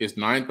is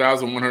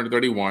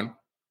 9,131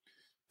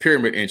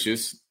 pyramid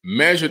inches,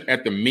 measured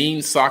at the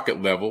mean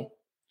socket level,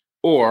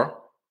 or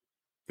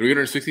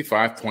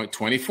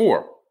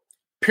 365.24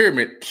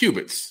 pyramid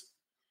cubits,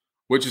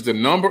 which is the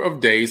number of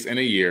days in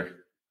a year.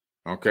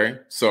 Okay,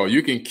 so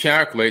you can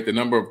calculate the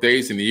number of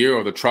days in the year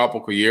or the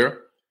tropical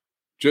year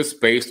just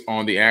based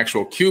on the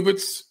actual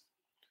cubits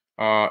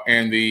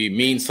and the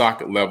mean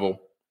socket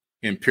level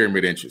in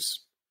pyramid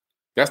inches.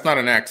 That's not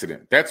an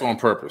accident. That's on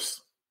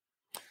purpose.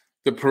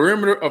 The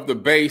perimeter of the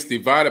base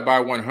divided by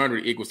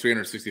 100 equals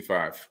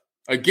 365.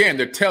 Again,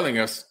 they're telling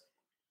us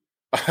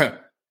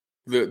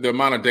the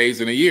amount of days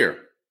in a year.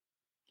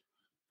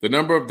 The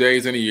number of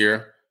days in a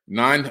year,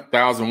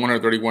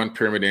 9,131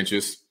 pyramid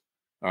inches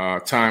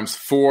times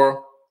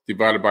 4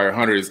 divided by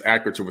 100 is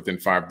accurate to within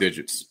 5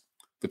 digits.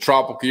 The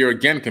tropical year,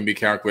 again, can be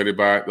calculated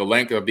by the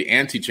length of the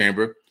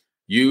antechamber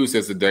used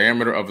as the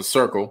diameter of a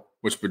circle,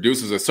 which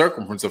produces a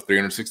circumference of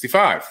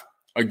 365.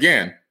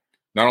 Again,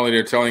 not only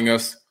they're telling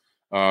us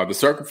the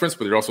circumference,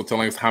 but they're also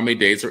telling us how many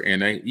days are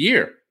in a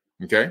year.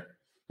 Okay.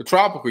 The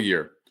tropical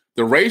year,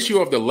 the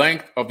ratio of the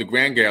length of the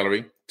Grand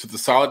Gallery to the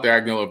solid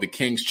diagonal of the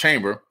King's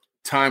Chamber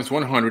times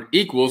 100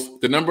 equals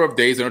the number of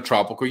days in a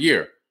tropical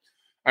year.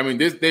 I mean,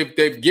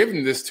 they've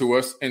given this to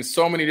us in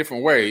so many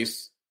different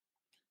ways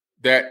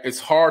that it's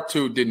hard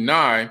to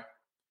deny.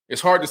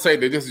 It's hard to say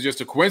that this is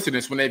just a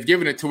coincidence when they've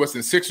given it to us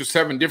in 6 or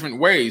 7 different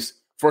ways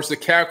for us to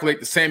calculate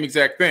the same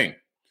exact thing.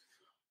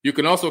 You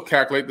can also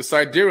calculate the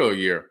sidereal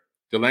year,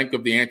 the length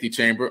of the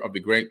antechamber of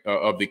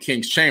the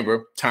King's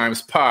Chamber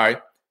times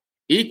pi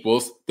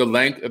equals the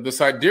length of the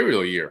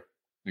sidereal year.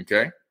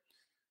 Okay,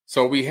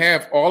 so we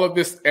have all of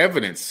this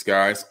evidence,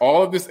 guys,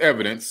 all of this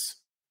evidence,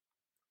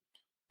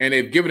 and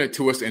they've given it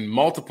to us in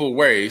multiple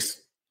ways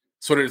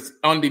so that it's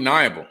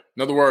undeniable.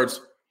 In other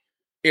words,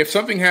 if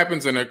something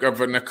happens and if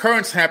an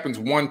occurrence happens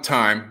one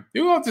time,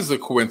 you know, this is a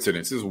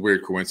coincidence. This is a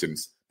weird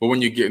coincidence. But when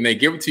they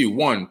give it to you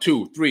 1,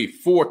 2, 3,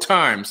 4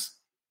 times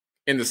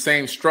in the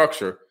same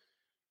structure,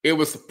 it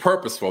was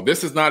purposeful.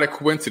 This is not a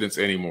coincidence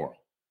anymore.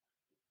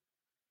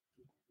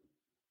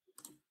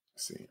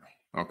 Let's see.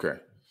 Okay.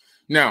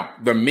 Now,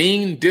 the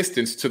mean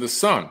distance to the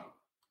sun,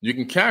 you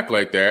can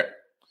calculate that.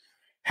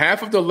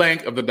 Half of the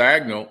length of the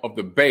diagonal of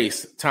the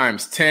base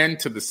times 10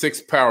 to the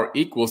 6th power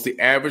equals the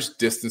average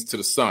distance to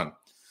the sun.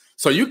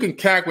 So you can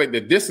calculate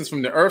the distance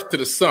from the Earth to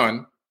the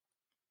sun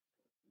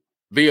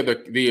via the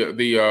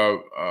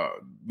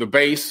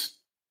base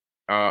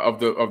of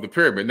the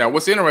pyramid. Now,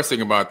 what's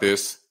interesting about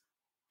this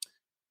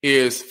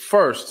is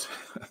first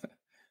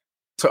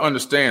to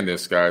understand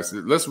this, guys.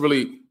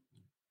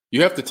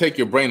 You have to take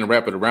your brain and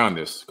wrap it around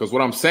this, because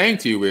what I'm saying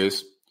to you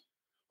is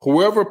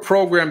whoever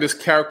programmed this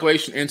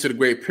calculation into the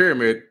Great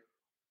Pyramid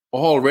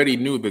already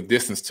knew the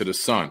distance to the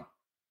sun.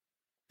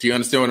 Do you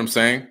understand what I'm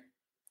saying?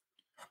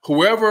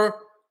 Whoever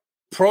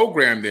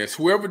programmed this,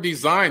 whoever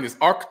designed this,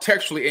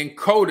 architecturally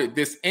encoded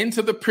this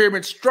into the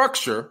pyramid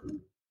structure,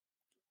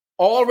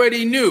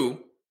 already knew,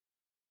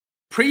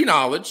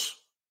 pre-knowledge,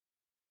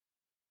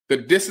 the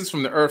distance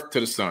from the Earth to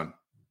the sun.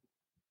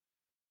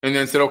 And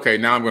then said, okay,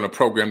 now I'm going to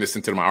program this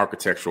into my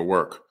architectural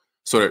work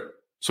so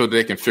that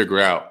they can figure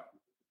out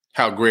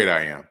how great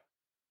I am.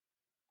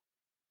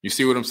 You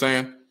see what I'm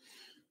saying?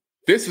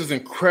 This is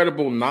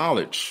incredible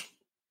knowledge.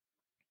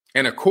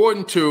 And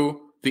according to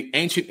the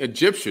ancient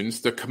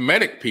Egyptians, the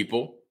Kemetic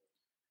people,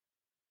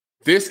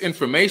 this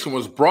information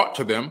was brought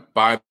to them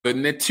by the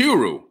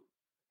Netiru.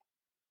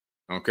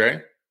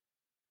 Okay?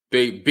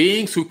 The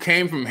beings who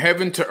came from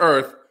heaven to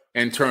earth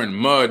and turned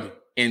mud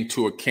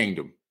into a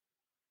kingdom.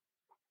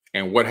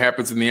 And what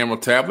happens in the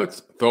Emerald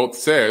Tablets? Thoth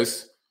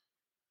says,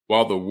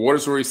 while the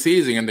waters were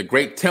receding and the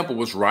great temple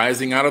was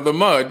rising out of the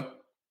mud,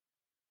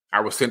 I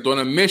was sent on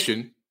a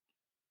mission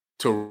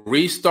to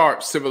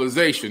restart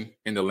civilization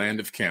in the land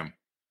of Kem.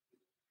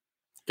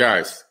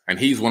 Guys, and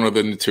he's one of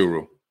the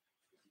Netiru.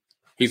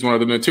 He's one of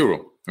the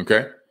Netiru,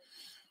 okay?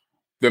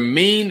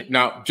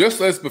 Now,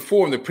 just as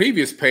before in the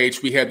previous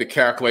page, we had the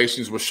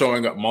calculations were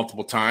showing up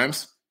multiple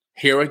times.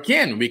 Here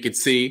again, we could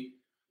see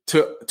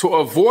to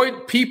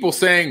avoid people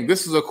saying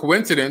this is a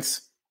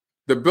coincidence,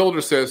 the builder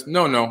says,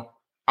 no,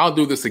 I'll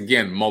do this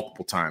again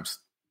multiple times.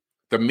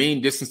 The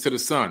mean distance to the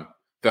sun,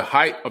 the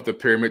height of the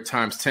pyramid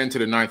times 10 to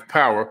the 9th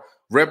power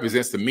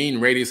represents the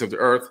mean radius of the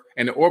earth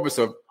and the orbits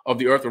of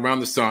the earth around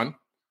the sun,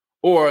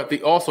 or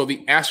also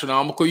the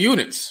astronomical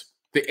units,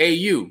 the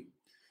AU.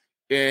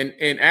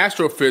 In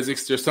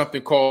astrophysics, there's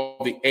something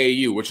called the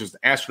AU, which is the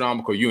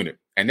astronomical unit.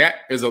 And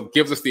that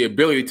gives us the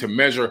ability to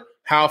measure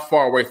how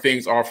far away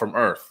things are from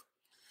Earth.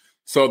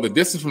 So the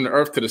distance from the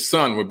Earth to the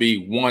sun would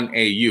be 1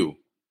 AU.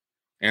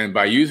 And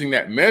by using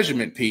that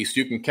measurement piece,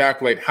 you can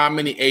calculate how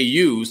many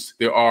AUs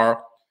there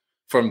are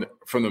from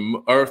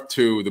the Earth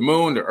to the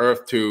moon, the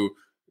Earth to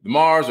the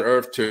Mars, the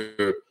Earth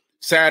to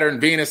Saturn,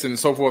 Venus, and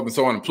so forth and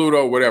so on, and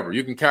Pluto, whatever.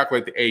 You can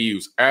calculate the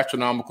AUs,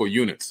 astronomical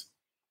units.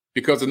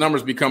 Because the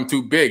numbers become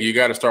too big, you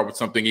got to start with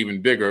something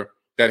even bigger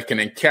that can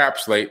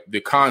encapsulate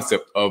the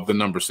concept of the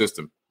number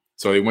system.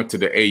 So they went to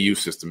the AU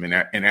system in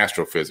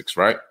astrophysics,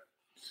 right?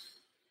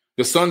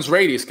 The sun's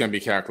radius can be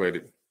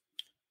calculated.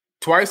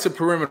 Twice the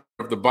perimeter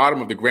of the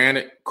bottom of the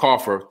granite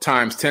coffer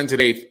times 10 to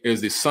the 8th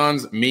is the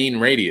sun's mean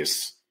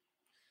radius.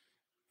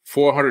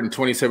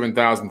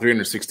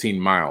 427,316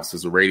 miles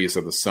is the radius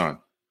of the sun.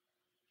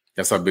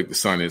 That's how big the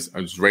sun is,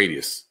 its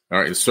radius,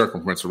 its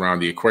circumference around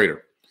the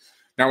equator.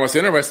 Now, what's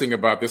interesting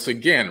about this,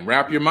 again,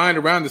 wrap your mind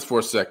around this for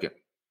a second.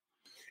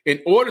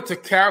 In order to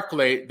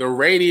calculate the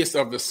radius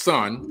of the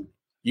sun,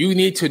 you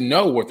need to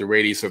know what the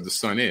radius of the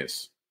sun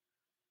is.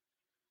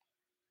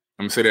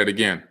 I'm going to say that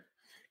again.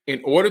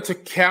 In order to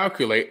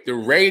calculate the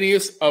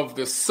radius of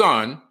the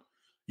sun,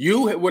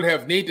 you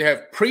would need to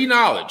have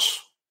pre-knowledge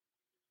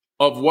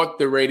of what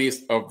the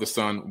radius of the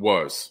sun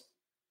was,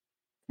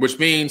 which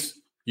means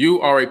you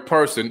are a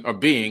person, a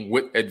being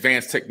with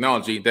advanced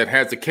technology that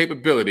has the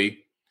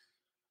capability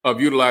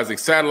of utilizing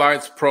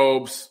satellites,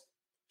 probes,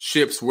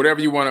 ships,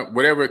 whatever you want to,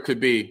 whatever it could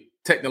be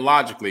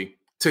technologically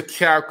to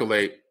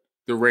calculate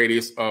the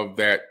radius of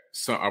that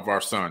sun, of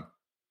our sun.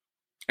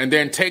 And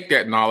then take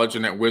that knowledge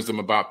and that wisdom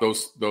about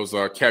those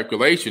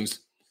calculations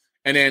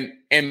and then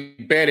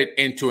embed it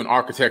into an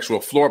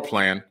architectural floor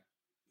plan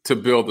to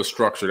build the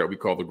structure that we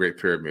call the Great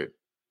Pyramid.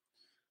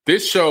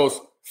 This shows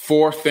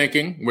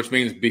forethinking, which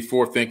means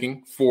before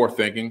thinking,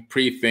 forethinking,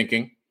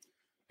 pre-thinking.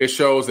 It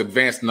shows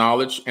advanced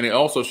knowledge, and it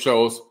also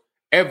shows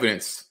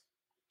evidence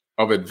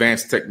of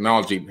advanced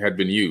technology had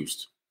been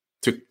used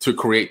to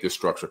create this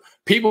structure.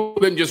 People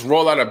didn't just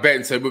roll out of bed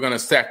and say, we're going to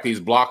stack these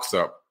blocks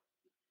up.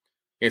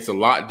 It's a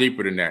lot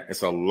deeper than that.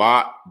 It's a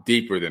lot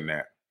deeper than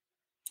that.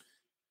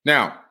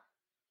 Now,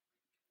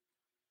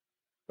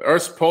 the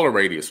Earth's polar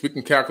radius, we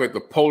can calculate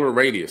the polar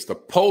radius. The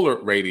polar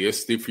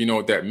radius, if you know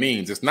what that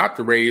means, it's not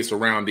the radius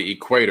around the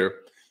equator.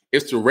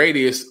 It's the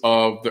radius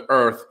of the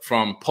Earth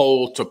from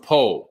pole to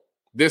pole,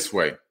 this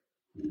way.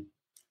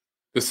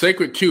 The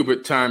sacred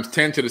cubit times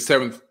 10 to the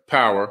 7th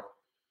power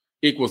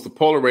equals the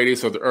polar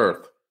radius of the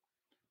Earth.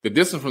 The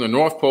distance from the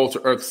North Pole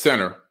to Earth's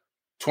center,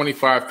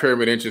 25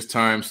 pyramid inches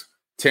times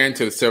 10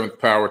 to the 7th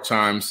power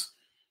times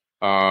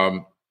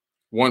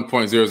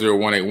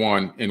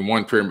 1.00181 in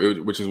one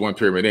pyramid, which is 1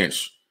 pyramid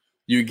inch.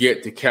 You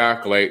get to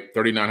calculate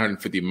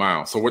 3,950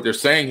 miles. So what they're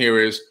saying here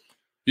is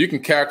you can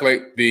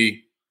calculate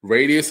the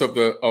radius of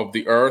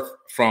the Earth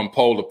from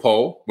pole to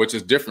pole, which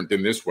is different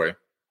than this way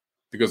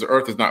because the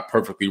Earth is not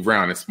perfectly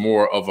round. It's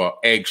more of an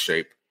egg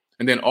shape.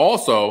 And then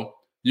also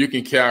you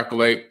can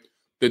calculate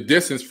the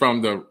distance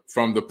from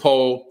the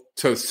pole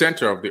to the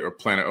center of the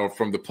planet, or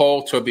from the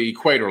pole to the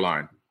equator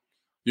line.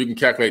 You can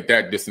calculate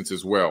that distance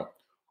as well,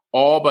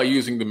 all by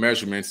using the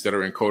measurements that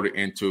are encoded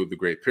into the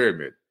Great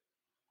Pyramid.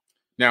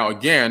 Now,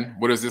 again,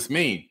 what does this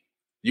mean?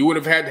 You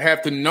would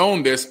have to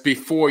known this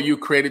before you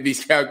created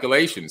these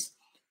calculations.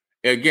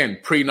 Again,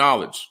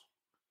 pre-knowledge.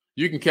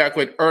 You can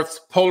calculate Earth's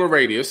polar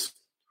radius,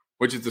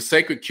 which is the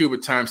sacred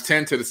cubit times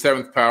 10 to the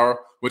 7th power,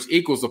 which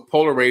equals the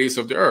polar radius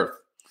of the Earth.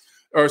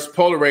 Earth's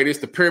polar radius,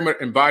 the pyramid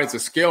embodies a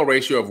scale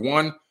ratio of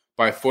 1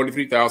 by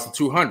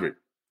 43,200.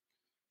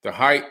 The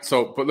height.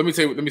 But let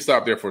me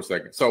stop there for a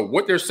second. So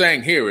what they're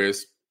saying here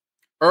is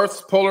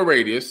Earth's polar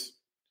radius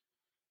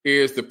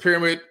is the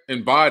pyramid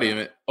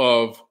embodiment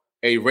of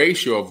a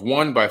ratio of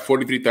 1 by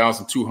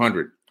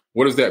 43,200.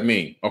 What does that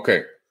mean?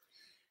 Okay.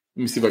 Let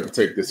me see if I can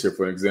take this here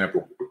for an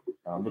example.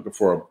 I'm looking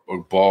for a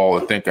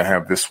ball. I think I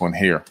have this one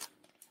here.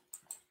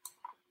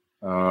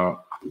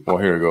 Well,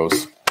 here it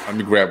goes. Let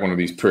me grab one of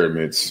these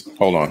pyramids.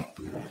 Hold on.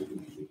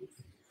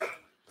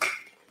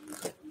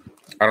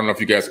 I don't know if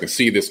you guys can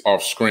see this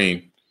off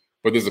screen,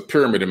 but there's a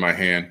pyramid in my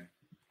hand.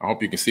 I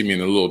hope you can see me in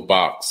the little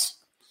box.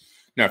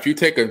 Now, if you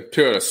take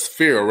a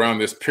sphere around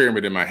this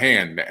pyramid in my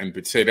hand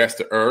and say that's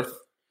the Earth,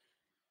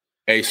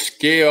 a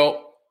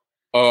scale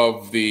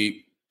of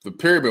the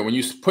pyramid, when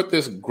you put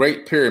this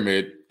Great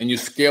Pyramid and you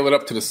scale it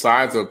up to the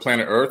size of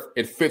planet Earth,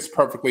 it fits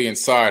perfectly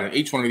inside, and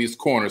each one of these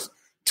corners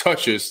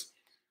touches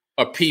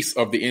a piece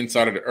of the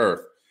inside of the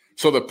Earth.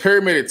 So the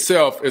pyramid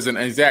itself is an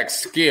exact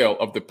scale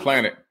of the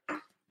planet,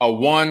 a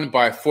 1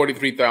 by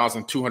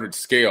 43,200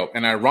 scale.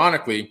 And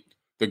ironically,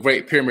 the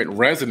Great Pyramid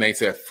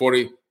resonates at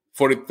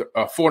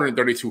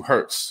 432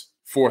 hertz,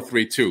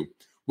 432.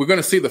 We're going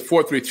to see the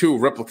 432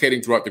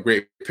 replicating throughout the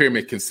Great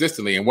Pyramid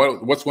consistently. And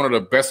what's one of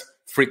the best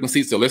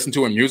frequencies to listen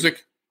to in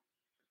music?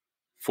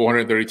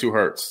 432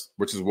 hertz,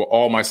 which is what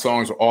all my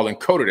songs are all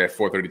encoded at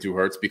 432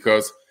 hertz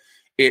because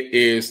it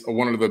is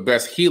one of the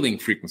best healing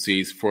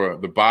frequencies for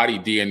the body,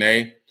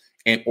 DNA,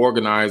 and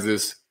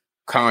organizes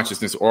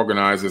consciousness,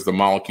 organizes the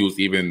molecules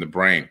even in the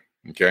brain.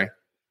 Okay?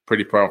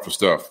 Pretty powerful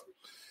stuff.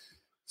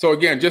 So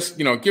again, just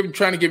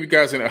trying to give you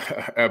guys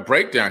a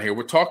breakdown here.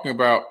 We're talking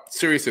about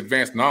serious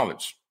advanced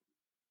knowledge.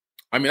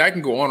 I mean, I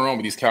can go on and on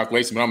with these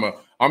calculations, but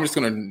I'm just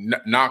going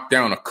to knock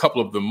down a couple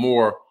of the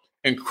more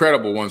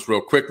incredible ones real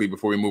quickly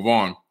before we move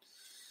on.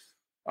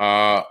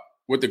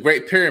 With the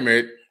Great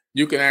Pyramid,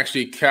 you can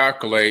actually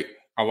calculate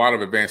a lot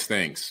of advanced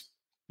things.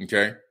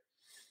 Okay.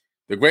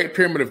 The Great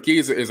Pyramid of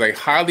Giza is a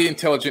highly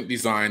intelligent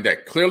design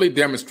that clearly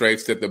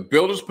demonstrates that the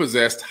builders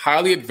possessed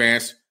highly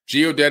advanced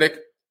geodetic,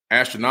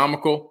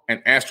 astronomical,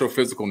 and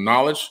astrophysical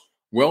knowledge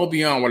well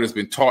beyond what has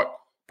been taught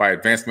by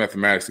advanced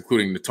mathematics,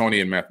 including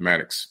Newtonian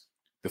mathematics.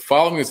 The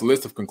following is a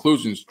list of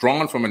conclusions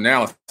drawn from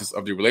analysis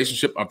of the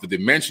relationship of the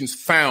dimensions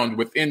found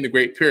within the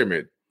Great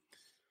Pyramid.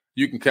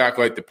 You can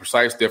calculate the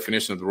precise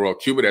definition of the royal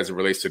cubit as it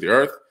relates to the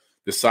Earth,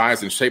 the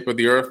size and shape of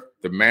the Earth,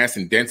 the mass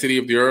and density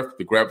of the Earth,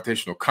 the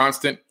gravitational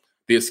constant,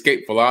 the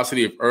escape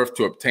velocity of Earth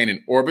to obtain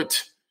an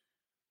orbit.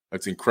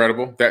 That's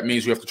incredible. That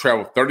means you have to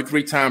travel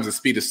 33 times the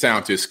speed of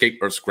sound to escape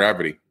Earth's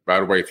gravity. By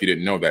the way, if you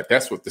didn't know that,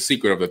 that's what the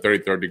secret of the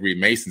 33rd degree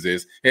Masons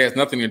is. It has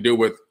nothing to do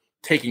with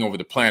taking over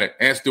the planet.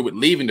 It has to do with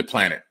leaving the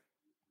planet.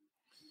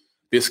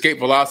 The escape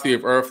velocity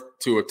of Earth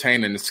to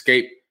obtain an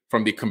escape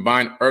from the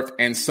combined Earth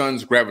and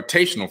Sun's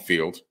gravitational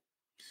field.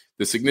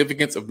 The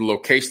significance of the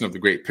location of the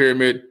Great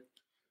Pyramid.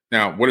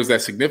 Now, what is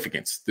that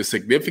significance? The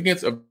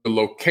significance of the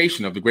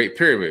location of the Great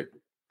Pyramid.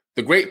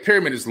 The Great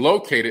Pyramid is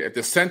located at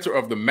the center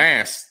of the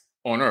mass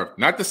on Earth,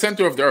 not the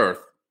center of the Earth,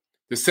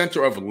 the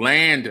center of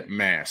land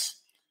mass.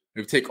 If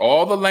you take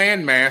all the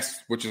land mass,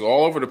 which is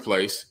all over the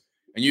place,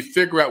 and you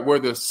figure out where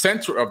the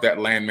center of that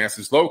land mass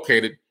is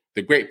located,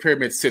 the Great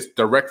Pyramid sits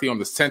directly on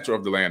the center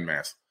of the land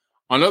mass.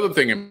 Another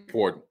thing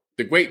important,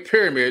 the Great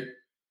Pyramid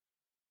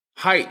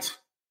height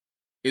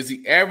is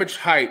the average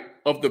height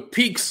of the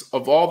peaks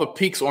of all the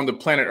peaks on the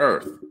planet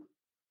Earth.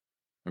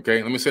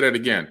 Okay, let me say that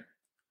again.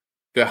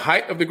 The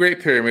height of the Great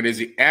Pyramid is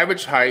the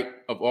average height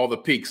of all the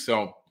peaks.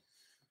 So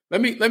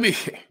let me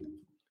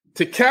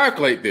to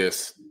calculate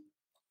this,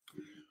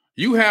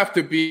 you have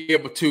to be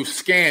able to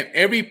scan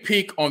every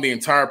peak on the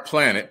entire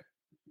planet,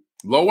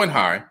 low and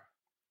high.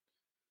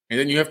 And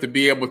then you have to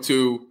be able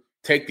to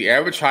take the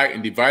average height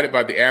and divide it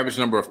by the average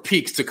number of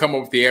peaks to come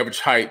up with the average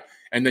height.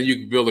 And then you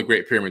can build a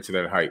Great Pyramid to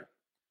that height.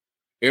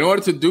 In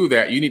order to do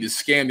that, you need to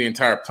scan the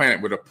entire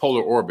planet with a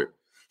polar orbit.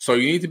 So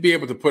you need to be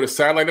able to put a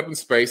satellite up in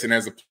space, and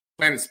as the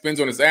planet spins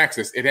on its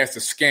axis, it has to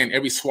scan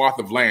every swath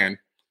of land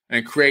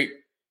and create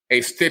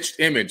a stitched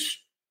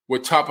image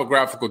with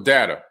topographical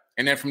data.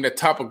 And then from that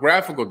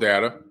topographical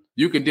data,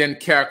 you can then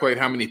calculate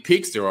how many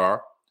peaks there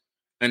are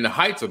and the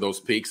heights of those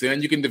peaks. And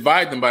then you can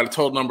divide them by the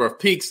total number of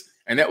peaks,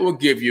 and that will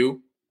give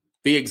you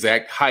the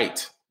exact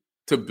height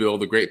to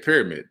build the Great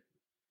Pyramid.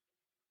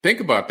 Think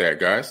about that,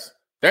 guys.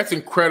 That's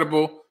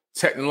incredible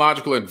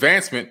technological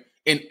advancement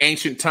in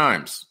ancient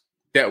times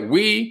that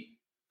we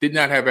did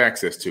not have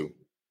access to.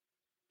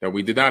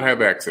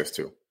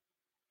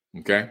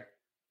 Okay.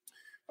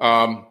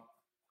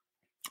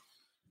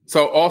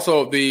 So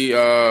also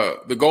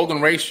the golden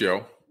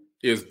ratio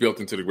is built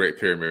into the Great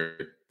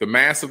Pyramid. The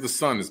mass of the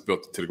sun is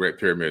built into the Great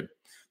Pyramid.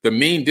 The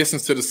mean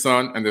distance to the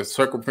sun and the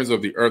circumference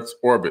of the Earth's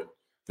orbit.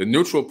 The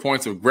neutral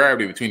points of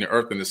gravity between the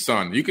Earth and the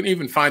sun. You can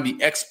even find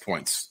the X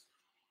points.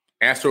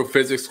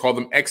 Astrophysics call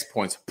them X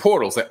points,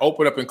 portals that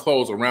open up and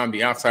close around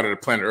the outside of the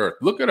planet Earth.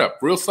 Look it up,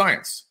 real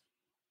science.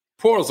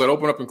 Portals that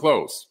open up and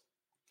close.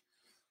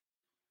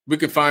 We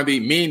can find the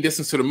mean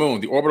distance to the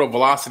moon, the orbital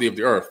velocity of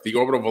the Earth, the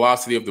orbital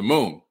velocity of the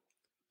moon,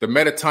 the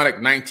metatonic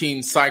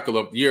 19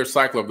 year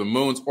cycle of the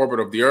moon's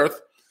orbit of the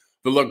Earth,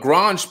 the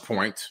Lagrange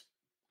point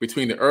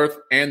between the Earth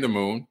and the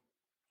moon,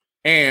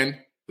 and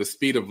the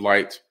speed of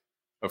light.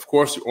 Of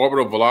course, the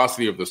orbital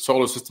velocity of the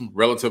solar system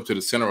relative to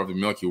the center of the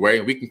Milky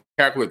Way. We can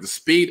calculate the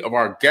speed of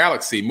our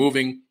galaxy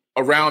moving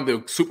around the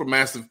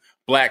supermassive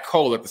black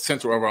hole at the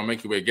center of our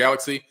Milky Way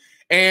galaxy,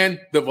 and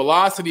the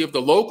velocity of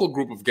the local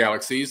group of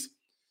galaxies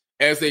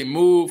as they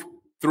move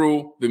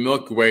through the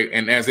Milky Way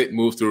and as it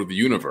moves through the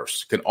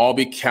universe. Can all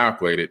be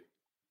calculated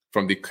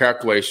from the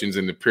calculations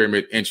in the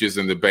pyramid inches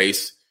and the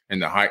base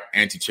and the height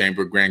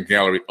antechamber grand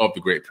gallery of the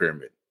Great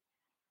Pyramid.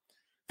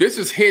 This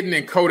is hidden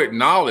and coded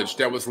knowledge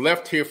that was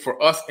left here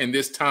for us in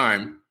this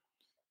time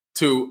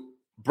to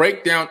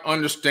break down,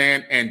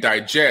 understand, and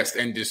digest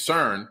and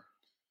discern.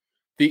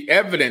 The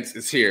evidence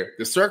is here.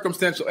 The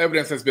circumstantial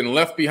evidence has been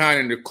left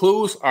behind, and the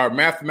clues are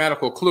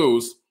mathematical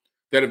clues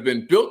that have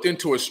been built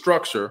into a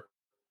structure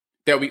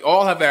that we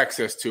all have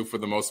access to for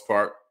the most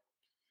part,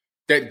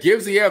 that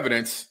gives the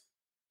evidence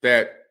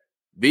that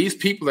these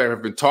people that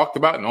have been talked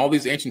about in all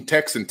these ancient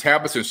texts and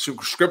tablets and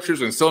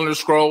scriptures and cylinder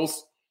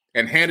scrolls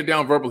and handed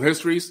down verbal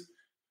histories,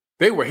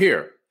 they were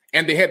here.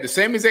 And they had the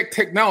same exact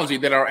technology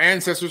that our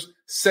ancestors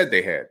said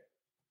they had.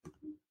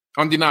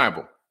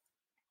 Undeniable.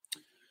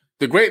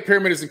 The Great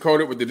Pyramid is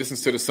encoded with the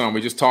distance to the sun. We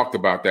just talked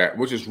about that,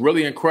 which is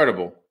really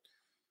incredible.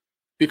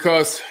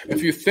 Because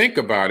if you think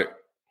about it,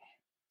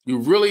 you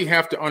really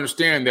have to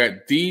understand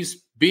that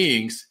these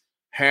beings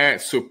had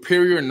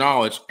superior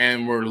knowledge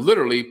and were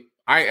literally,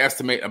 I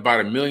estimate,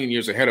 about 1 million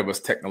years ahead of us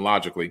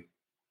technologically.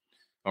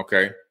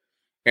 Okay.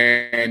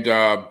 And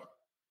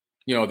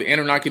the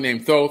Anunnaki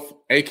named Thoth,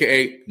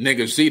 a.k.a.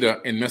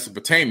 Negazita in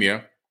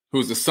Mesopotamia,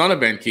 who's the son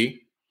of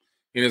Enki,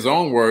 in his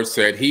own words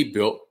said he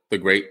built the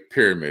Great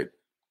Pyramid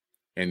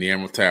and the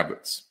Emerald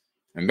Tablets.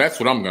 And that's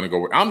what I'm going to go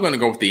with. I'm going to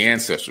go with the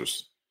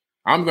ancestors.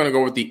 I'm going to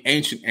go with the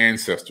ancient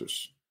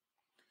ancestors.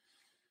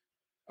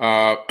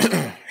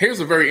 Here's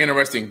a very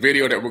interesting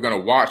video that we're going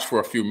to watch for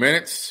a few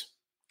minutes,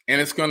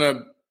 and it's going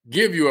to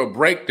give you a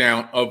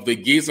breakdown of the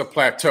Giza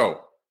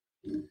Plateau.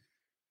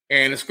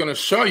 And it's going to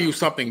show you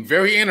something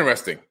very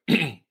interesting.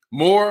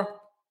 More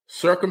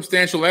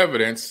circumstantial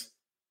evidence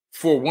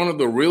for one of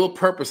the real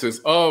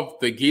purposes of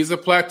the Giza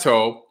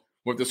Plateau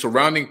with the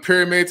surrounding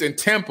pyramids and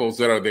temples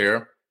that are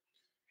there.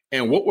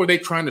 And what were they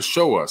trying to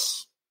show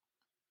us?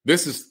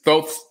 This is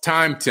Thoth's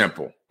time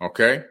temple,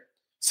 okay?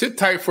 Sit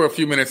tight for a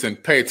few minutes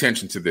and pay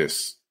attention to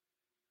this.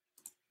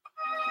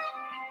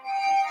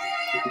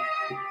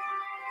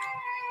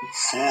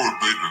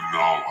 Forbidden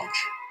knowledge.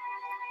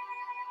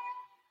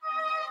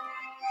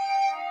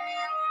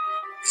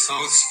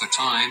 Thoth's the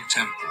Time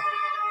Temple.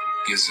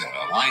 Giza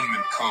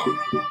Alignment Code.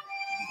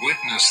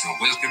 Witness the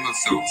wisdom of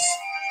Thoth.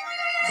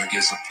 The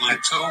Giza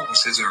Plateau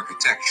was his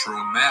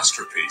architectural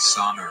masterpiece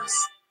on Earth.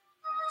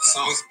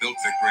 Thoth built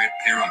the Great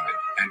Pyramid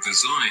and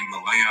designed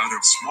the layout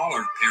of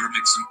smaller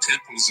pyramids and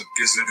temples of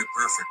Giza to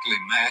perfectly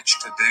match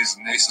today's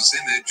NASA's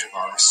image of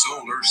our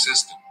solar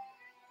system.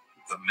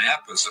 The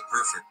map is a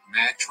perfect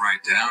match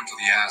right down to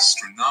the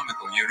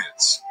astronomical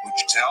units,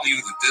 which tell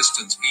you the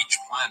distance each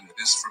planet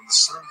is from the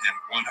Sun and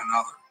one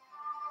another.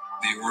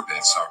 The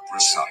orbits are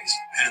precise,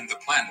 and the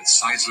planet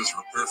sizes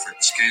are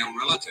perfect scale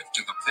relative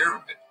to the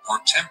pyramid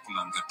or temple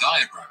in the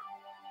diagram.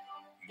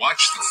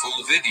 Watch the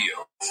full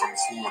video from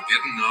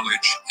Forbidden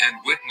Knowledge and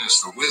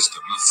witness the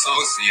wisdom of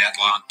Thoth the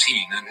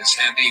Atlantean and his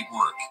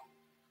handiwork.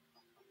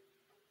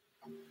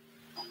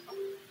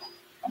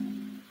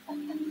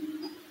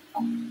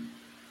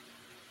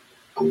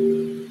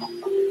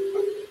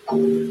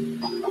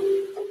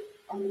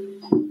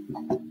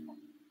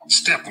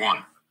 Step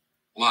 1.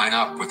 Line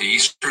up with the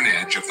eastern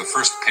edge of the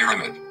first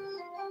pyramid.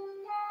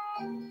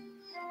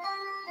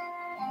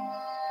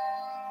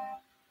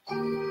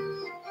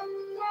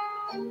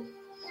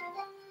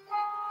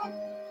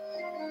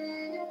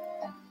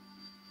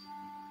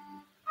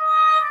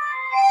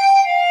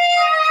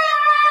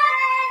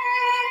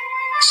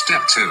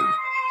 Step 2.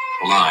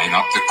 Line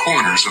up the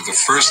corners of the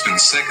first and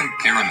second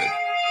pyramid.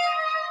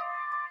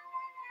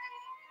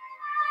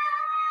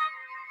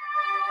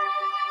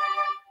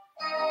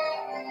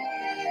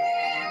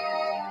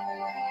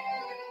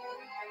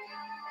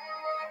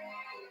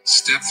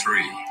 Step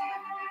 3.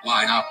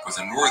 Line up with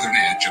the northern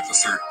edge of the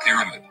third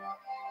pyramid.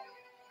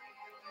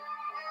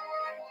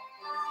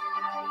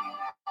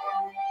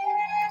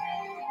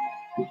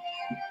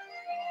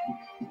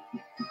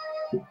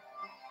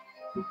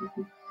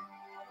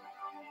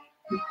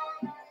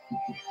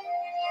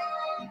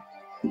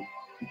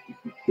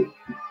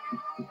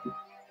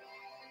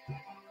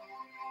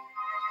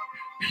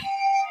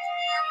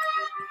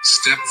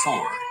 Step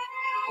 4.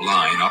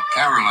 Line up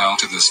parallel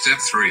to the step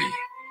 3.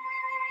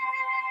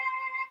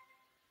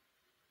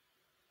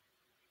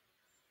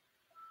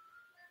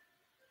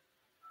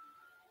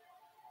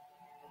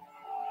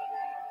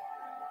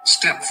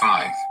 Step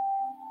 5.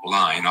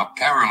 Line up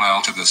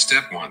parallel to the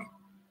step 1.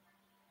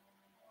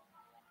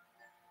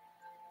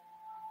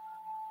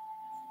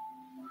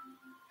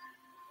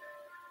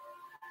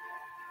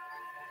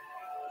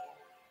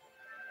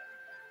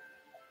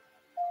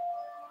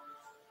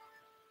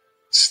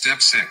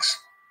 Step 6.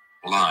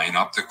 Line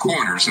up the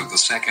corners of the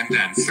second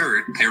and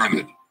third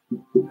pyramid.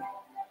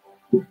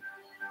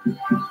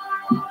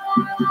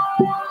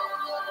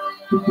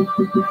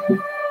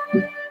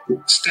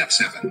 Step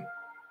 7.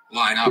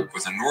 Line up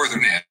with the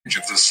northern edge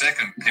of the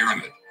second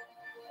pyramid.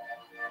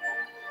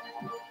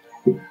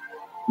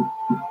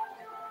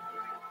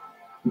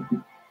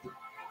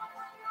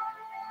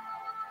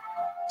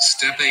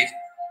 Step 8.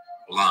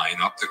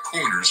 Line up the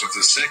corners of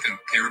the second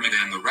pyramid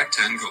and the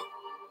rectangle.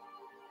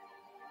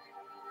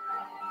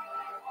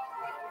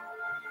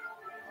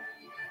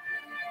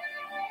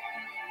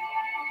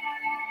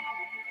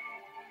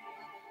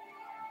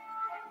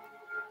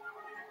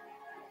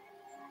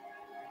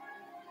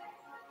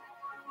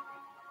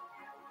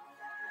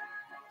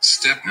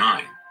 Step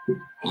 9.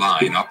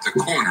 Line up the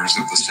corners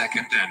of the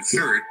second and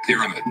third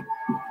pyramid.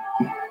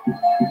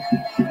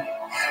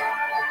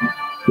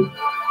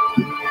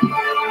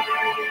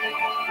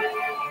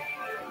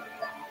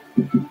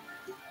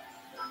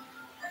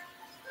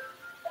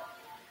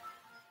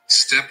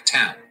 Step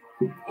 10.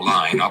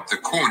 Line up the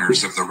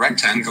corners of the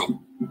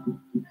rectangle.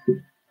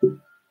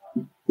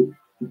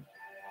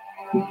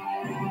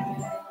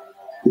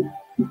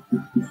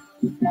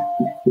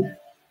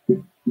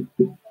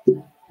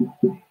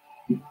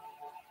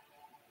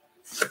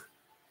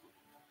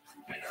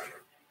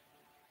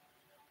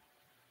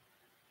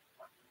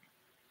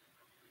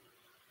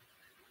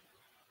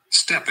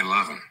 Step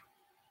 11.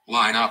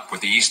 Line up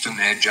with the eastern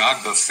edge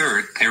of the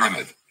third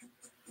pyramid.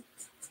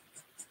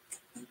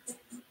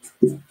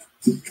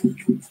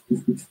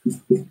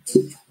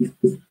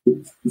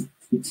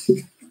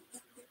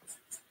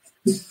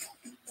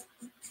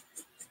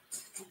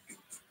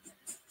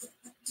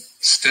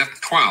 Step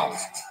 12.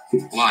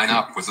 Line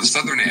up with the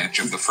southern edge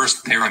of the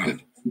first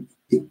pyramid.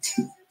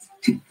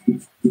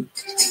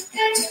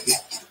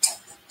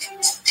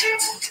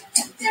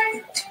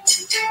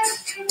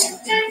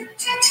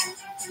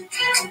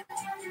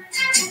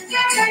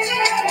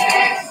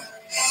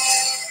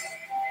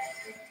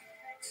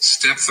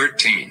 Step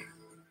 13.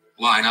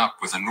 Line up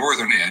with the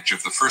northern edge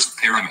of the first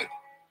pyramid.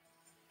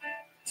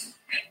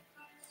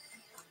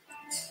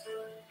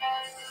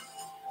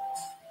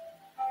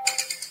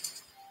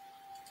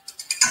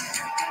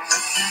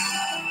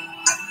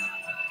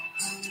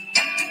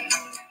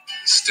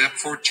 Step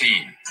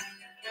 14.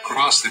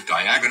 Cross the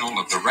diagonal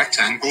of the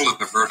rectangle of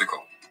the vertical.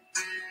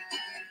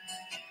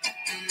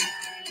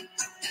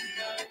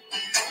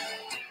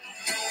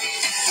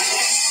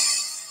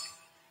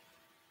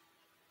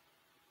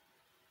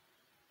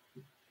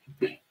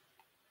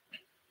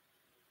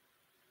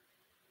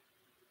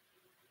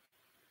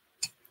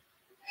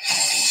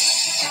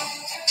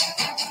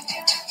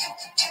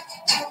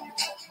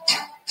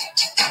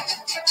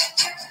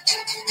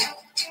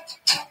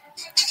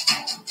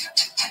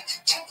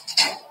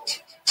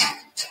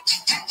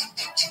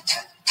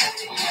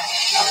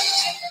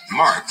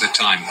 Mark the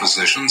time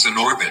positions and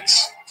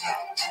orbits.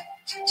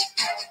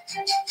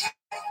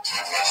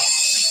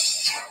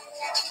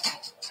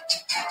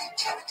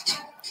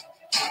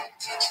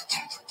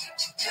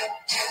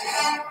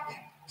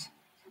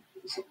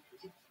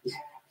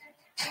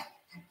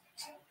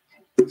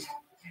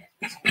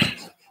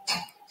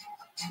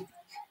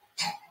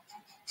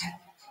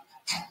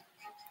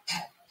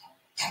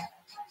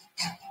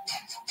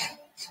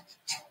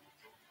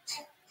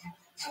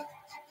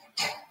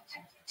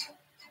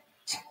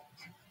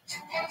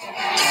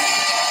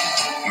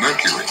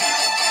 Mercury.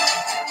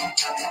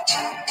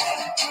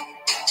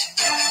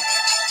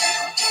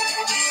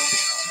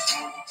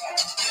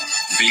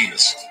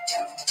 Venus.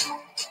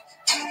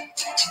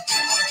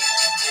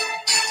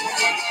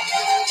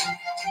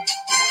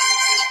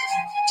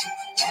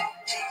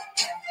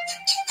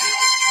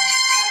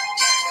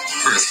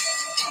 Earth.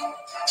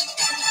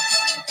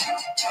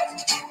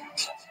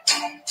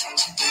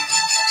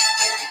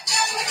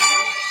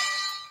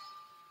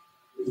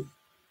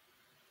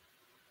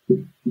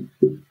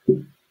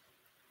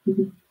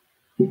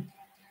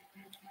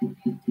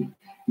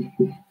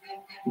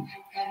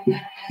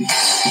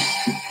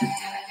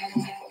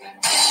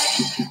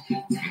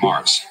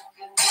 Mars.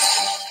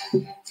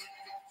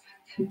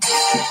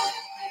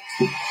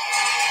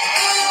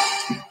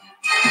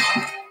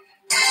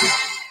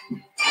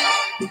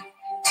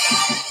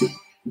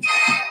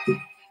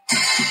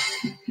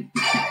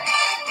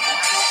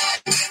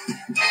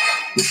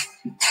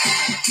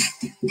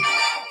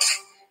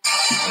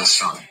 The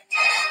Sun.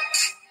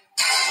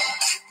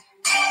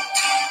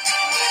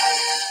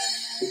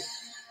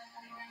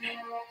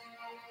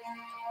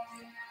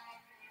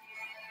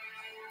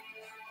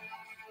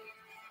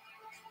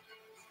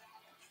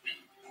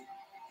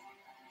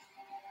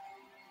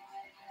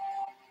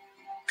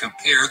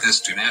 Compare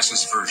this to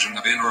NASA's version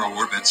of inner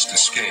orbits to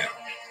scale.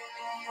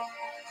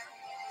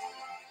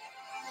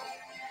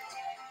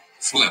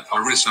 Flip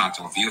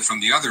horizontal view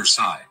from the other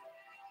side.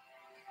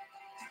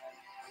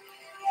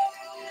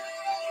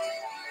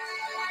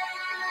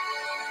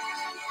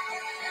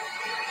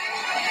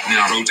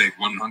 Now rotate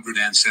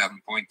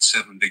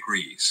 107.7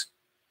 degrees.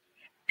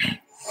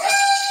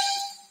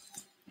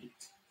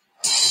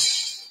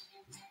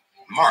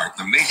 Mark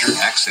the major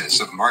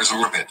axis of Mars'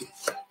 orbit.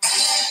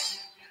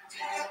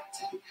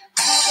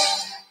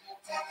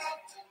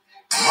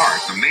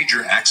 Mark the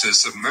major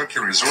axis of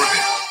Mercury's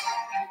orbit.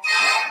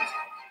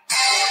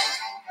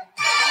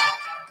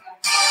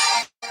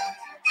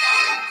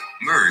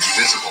 Merge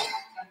visible.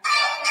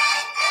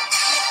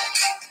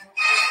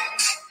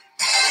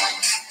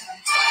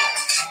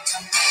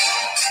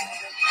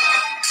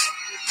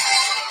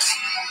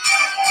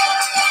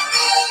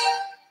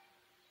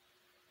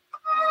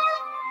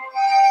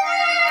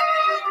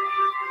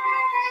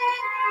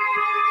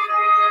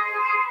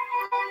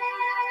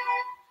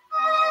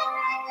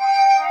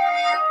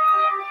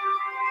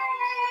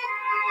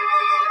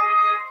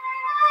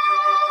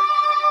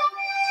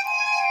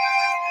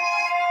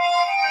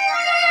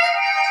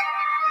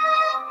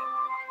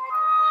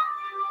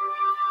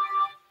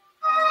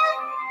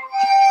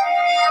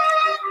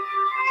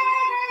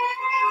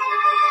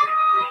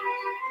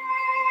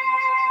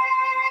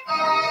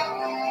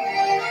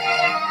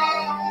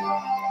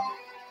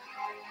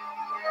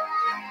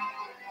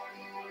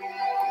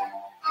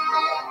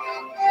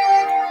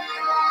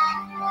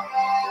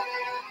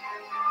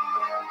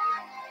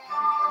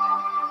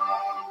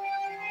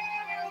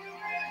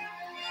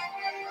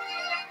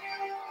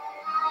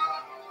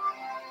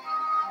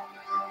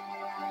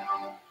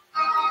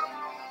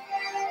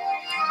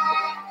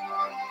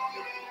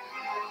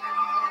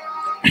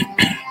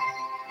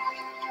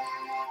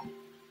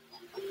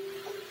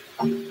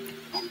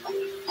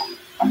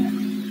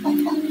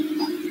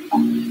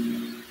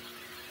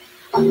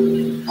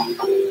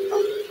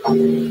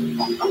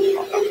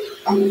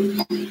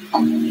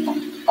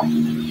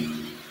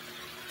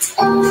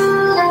 Guys,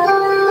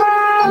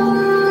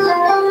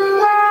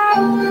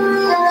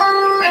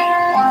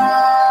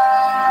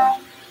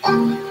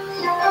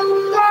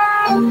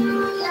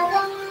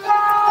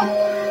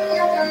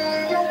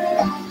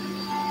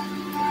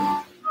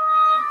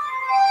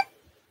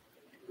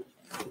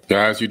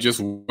 you just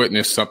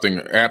witnessed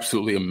something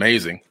absolutely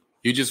amazing.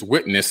 You just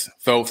witnessed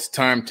Thoth's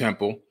time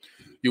temple.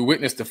 You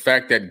witnessed the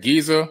fact that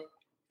Giza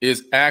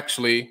is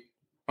actually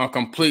a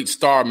complete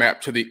star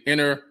map to the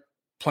inner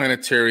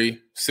planetary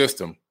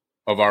system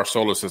of our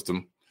solar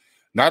system.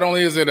 Not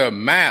only is it a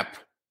map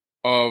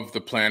of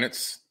the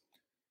planets,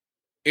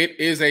 it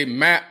is a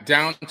map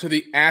down to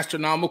the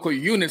astronomical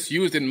units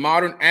used in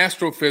modern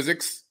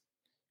astrophysics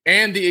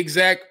and the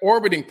exact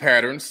orbiting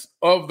patterns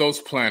of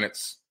those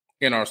planets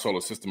in our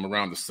solar system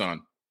around the sun.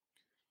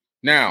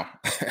 Now,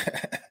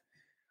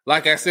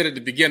 like I said at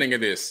the beginning of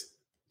this,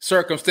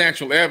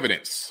 circumstantial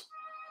evidence.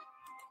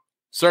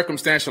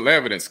 Circumstantial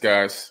evidence,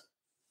 guys.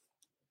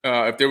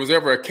 If there was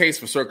ever a case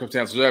for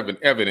circumstantial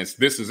evidence,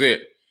 this is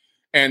it.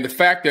 And the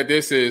fact that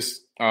this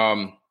is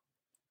now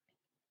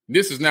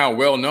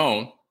well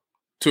known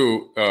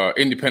to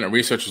independent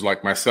researchers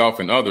like myself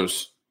and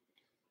others,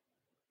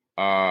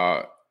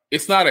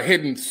 it's not a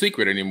hidden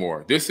secret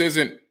anymore. This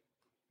isn't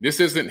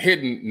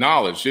hidden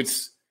knowledge.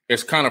 It's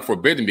kind of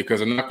forbidden because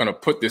I'm not going to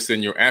put this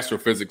in your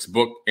astrophysics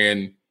book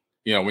and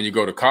when you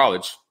go to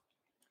college.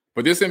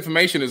 But this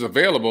information is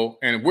available,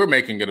 and we're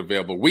making it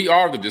available. We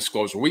are the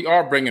disclosure. We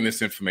are bringing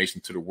this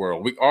information to the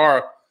world. We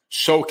are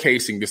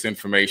showcasing this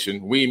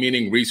information. We,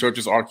 meaning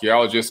researchers,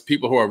 archaeologists,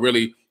 people who are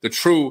really the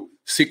true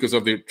seekers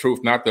of the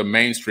truth, not the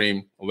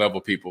mainstream level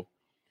people,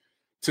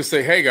 to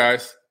say, hey,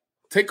 guys,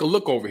 take a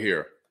look over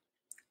here.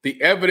 The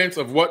evidence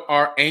of what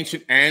our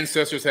ancient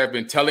ancestors have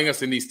been telling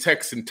us in these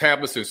texts and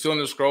tablets and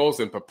cylinder scrolls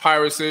and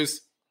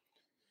papyruses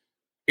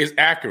is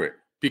accurate,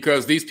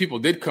 because these people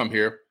did come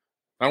here.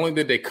 Not only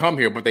did they come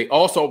here, but they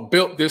also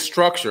built this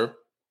structure,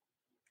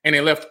 and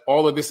they left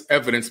all of this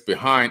evidence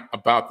behind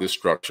about this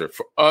structure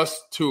for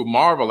us to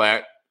marvel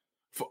at,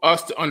 for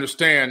us to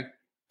understand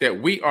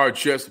that we are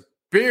just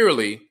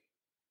barely,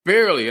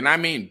 and I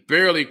mean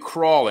barely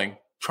crawling,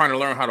 trying to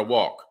learn how to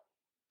walk.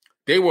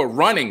 They were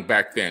running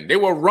back then. They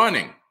were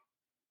running.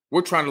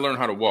 We're trying to learn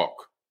how to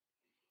walk.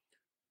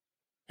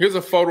 Here's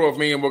a photo of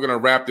me, and we're going to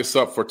wrap this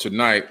up for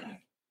tonight.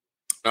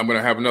 I'm going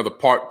to have another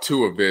part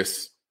 2 of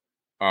this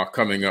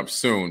coming up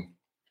soon.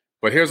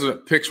 But here's a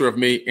picture of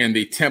me in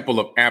the Temple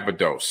of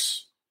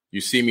Abydos. You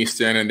see me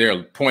standing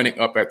there pointing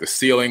up at the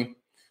ceiling.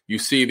 You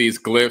see these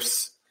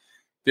glyphs.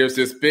 There's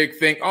this big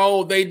thing.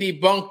 Oh, they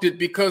debunked it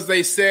because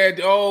they said,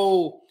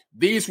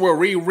 these were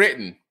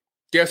rewritten.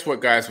 Guess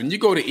what, guys? When you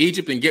go to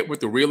Egypt and get with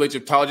the real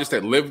Egyptologists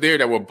that lived there,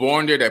 that were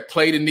born there, that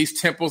played in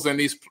these temples and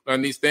these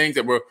things,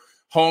 that were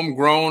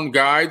homegrown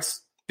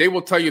guides, they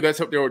will tell you that's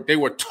what they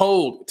were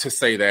told to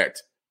say that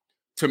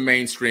to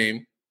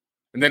mainstream.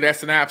 And then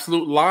that's an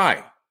absolute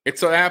lie.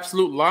 It's an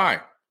absolute lie.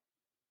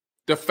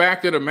 The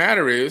fact of the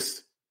matter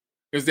is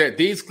that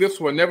these glyphs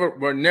were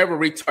never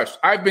retouched.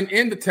 I've been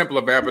in the Temple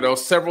of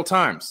Abydos several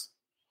times.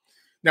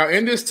 Now,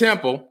 in this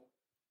temple,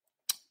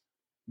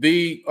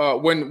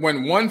 when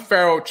one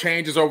pharaoh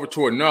changes over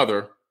to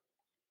another,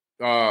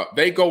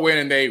 they go in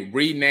and they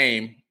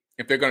rename.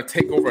 If they're going to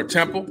take over a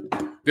temple,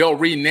 they'll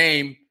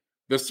rename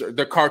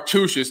the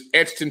cartouches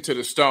etched into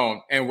the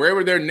stone, and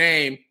wherever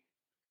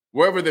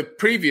the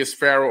previous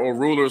pharaoh or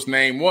ruler's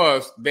name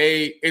was,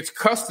 it's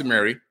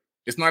customary.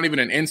 It's not even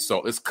an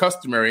insult. It's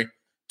customary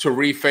to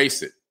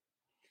reface it.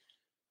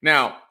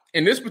 Now,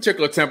 in this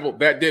particular temple,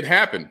 that did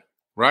happen,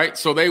 right?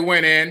 So they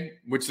went in,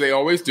 which they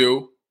always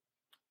do.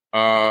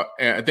 And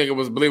I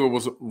believe it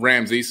was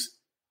Ramses,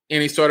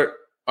 and he started.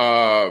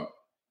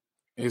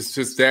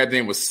 His dad's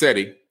name was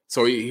Seti,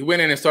 so he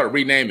went in and started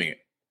renaming it.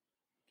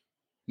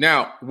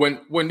 Now,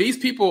 when these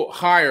people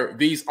hire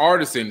these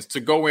artisans to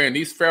go in,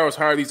 these pharaohs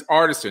hire these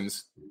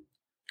artisans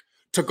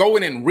to go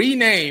in and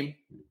rename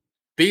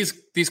these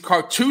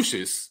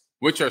cartouches,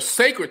 which are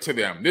sacred to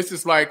them. This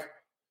is like,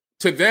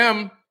 to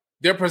them,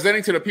 they're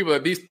presenting to the people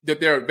that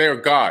they're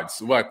gods.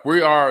 Like,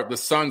 we are the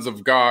sons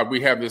of God.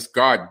 We have this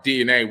God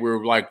DNA.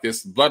 We're like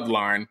this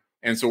bloodline,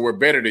 and so we're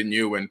better than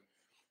you. And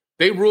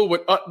they rule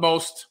with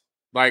utmost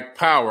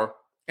power.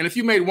 And if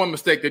you made one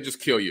mistake, they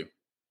just kill you.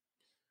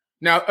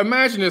 Now,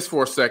 imagine this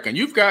for a second.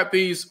 You've got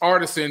these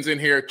artisans in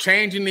here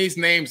changing these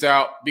names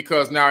out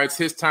because now it's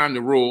his time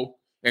to rule,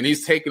 and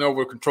he's taking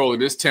over control of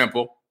this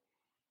temple.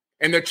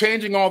 And they're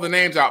changing all the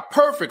names out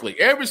perfectly.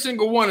 Every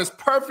single one is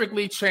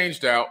perfectly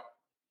changed out,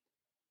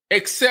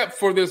 except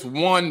for this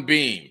one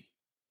being.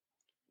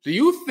 Do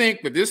you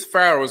think that this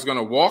pharaoh is going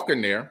to walk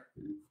in there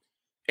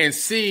and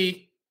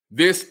see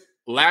this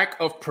lack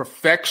of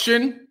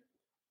perfection?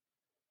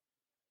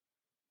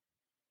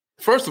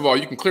 First of all,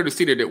 you can clearly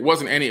see that it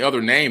wasn't any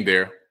other name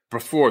there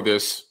before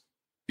these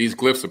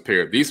glyphs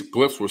appeared. These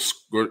glyphs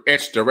were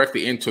etched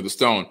directly into the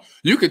stone.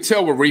 You could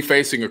tell where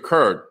refacing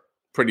occurred,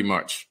 pretty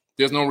much.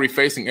 There's no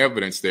refacing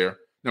evidence there,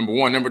 number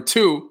one. Number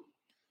two,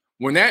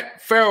 when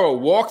that pharaoh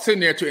walks in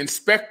there to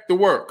inspect the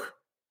work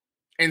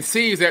and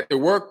sees that the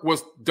work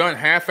was done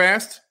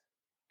half-assed,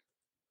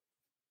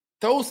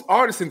 those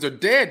artisans are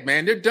dead,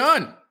 man. They're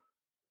done.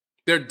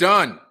 They're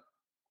done.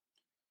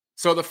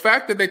 So the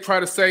fact that they try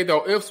to say,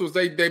 though, Ipsos,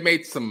 they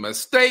made some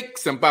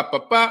mistakes and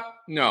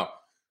no.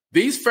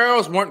 These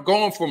pharaohs weren't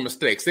going for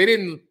mistakes.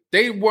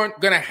 They weren't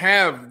going to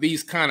have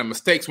these kind of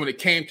mistakes when it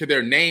came to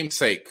their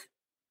namesake.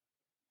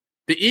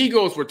 The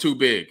egos were too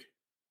big.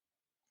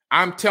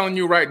 I'm telling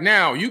you right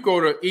now, you go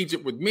to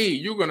Egypt with me,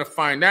 you're going to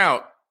find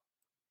out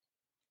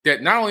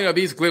that not only are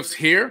these glyphs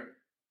here,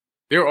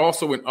 they're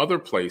also in other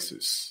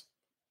places,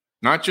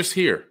 not just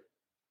here.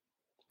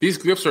 These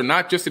glyphs are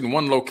not just in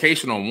one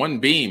location on one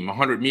beam,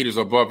 100 meters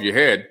above your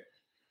head.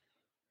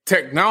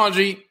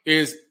 Technology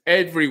is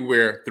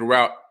everywhere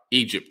throughout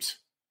Egypt.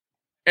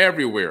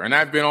 Everywhere. And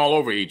I've been all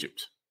over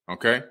Egypt.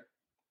 Okay.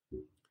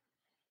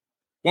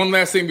 One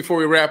last thing before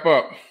we wrap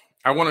up.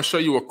 I want to show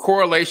you a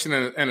correlation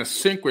and a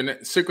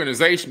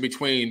synchronization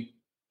between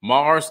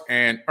Mars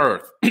and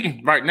Earth.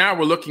 Right now,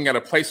 we're looking at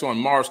a place on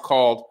Mars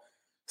called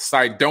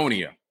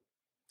Cydonia.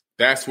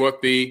 That's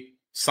what the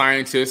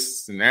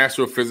scientists and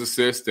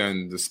astrophysicists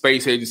and the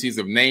space agencies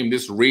have named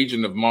this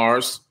region of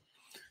Mars.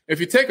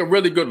 If you take a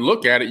really good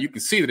look at it, you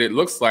can see that it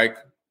looks like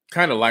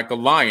kind of like a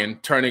lion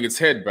turning its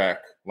head back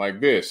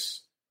like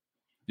this.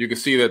 You can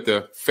see that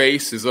the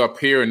face is up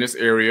here in this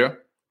area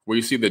where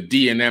you see the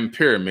D&M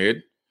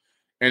pyramid.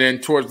 And then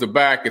towards the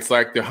back, it's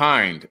like the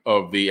hind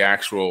of the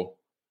actual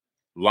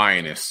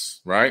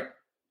lioness, right?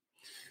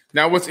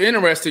 Now, what's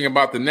interesting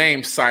about the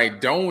name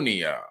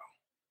Cydonia?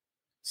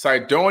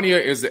 Cydonia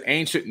is the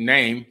ancient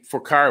name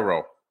for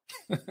Cairo.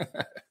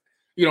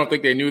 You don't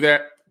think they knew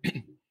that?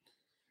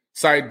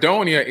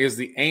 Cydonia is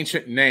the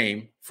ancient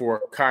name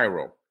for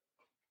Cairo.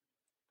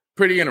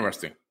 Pretty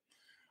interesting.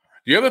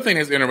 The other thing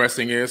that's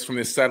interesting is from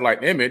this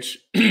satellite image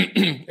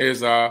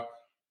is,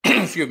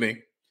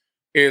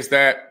 is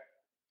that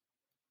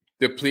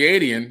the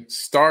Pleiadian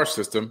star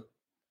system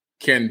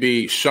can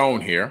be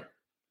shown here,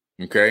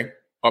 okay,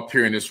 up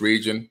here in this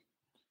region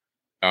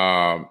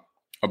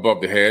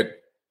above the head.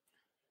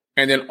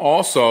 And then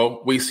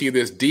also we see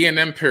this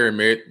D&M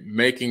pyramid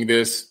making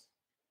this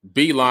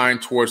beeline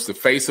towards the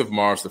face of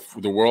Mars,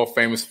 the world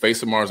famous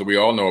face of Mars that we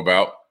all know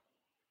about.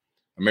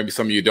 Or maybe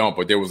some of you don't,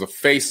 but there was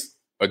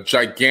a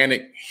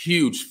gigantic,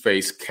 huge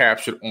face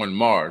captured on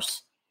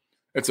Mars.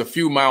 It's a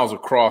few miles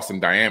across in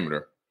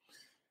diameter.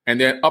 And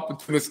then up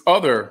into this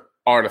other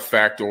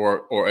artifact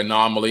or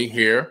anomaly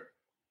here,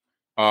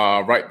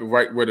 right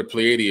where the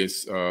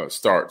Pleiades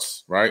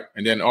starts, right?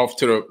 And then off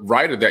to the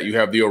right of that, you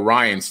have the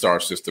Orion star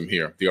system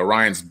here, the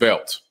Orion's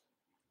belt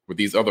with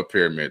these other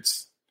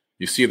pyramids.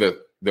 You see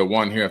the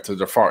one here to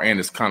the far end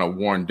is kind of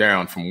worn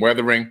down from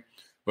weathering,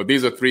 but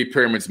these are three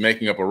pyramids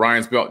making up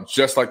Orion's belt,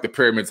 just like the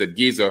pyramids at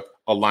Giza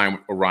align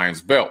with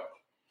Orion's belt.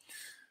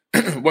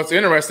 What's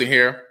interesting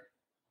here,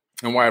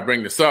 and why I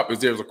bring this up, is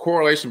there's a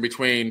correlation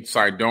between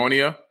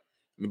Cydonia,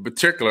 in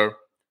particular,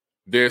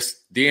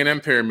 this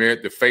D&M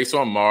pyramid, the face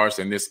on Mars,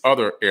 and this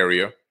other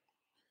area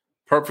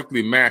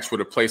perfectly matched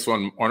with a place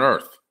on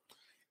Earth.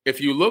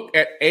 If you look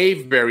at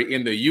Avebury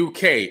in the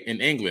UK, in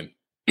England,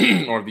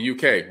 or the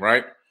UK,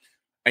 right,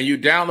 and you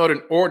download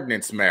an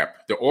ordnance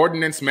map, the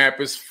ordnance map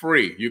is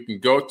free. You can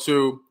go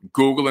to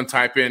Google and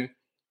type in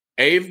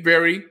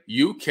Avebury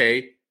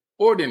UK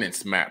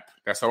ordnance map.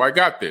 That's how I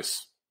got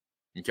this.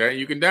 Okay,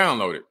 you can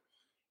download it.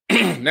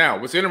 Now,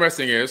 what's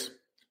interesting is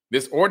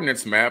this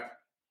ordnance map,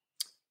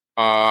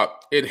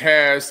 it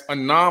has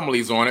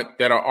anomalies on it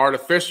that are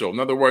artificial. In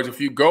other words, if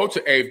you go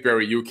to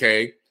Avebury,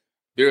 UK,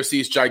 there's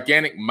these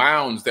gigantic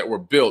mounds that were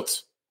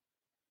built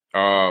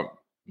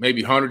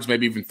maybe hundreds,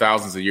 maybe even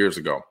thousands of years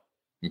ago.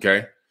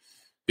 Okay.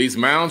 These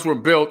mounds were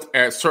built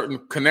at certain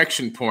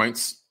connection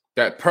points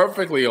that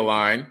perfectly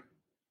align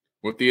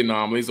with the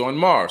anomalies on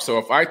Mars. So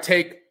if I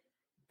take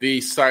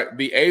the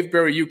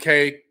Avebury,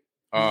 UK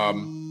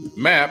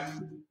map,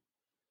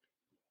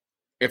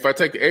 if I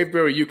take the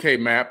Avebury, UK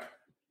map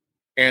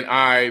and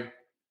I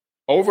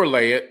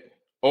overlay it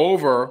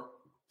over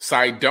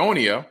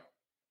Cydonia,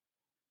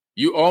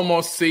 you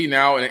almost see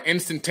now an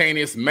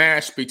instantaneous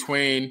match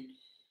between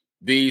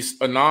these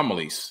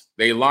anomalies.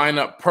 They line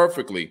up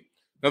perfectly.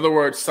 In other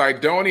words,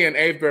 Cydonia and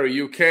Avebury,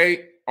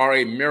 UK are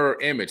a mirror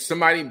image.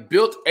 Somebody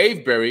built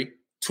Avebury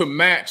to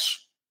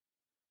match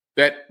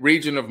that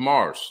region of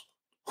Mars.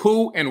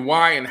 Who and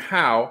why and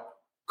how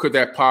could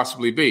that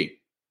possibly be?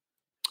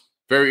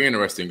 Very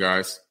interesting,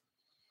 guys.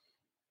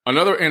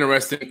 Another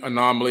interesting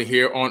anomaly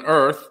here on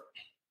Earth,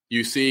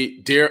 you see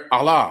Deir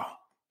Allah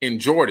in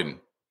Jordan.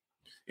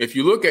 If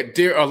you look at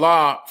Deir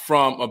Allah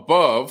from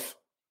above,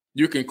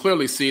 you can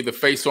clearly see the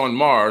face on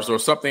Mars, or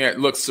something that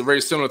looks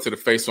very similar to the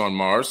face on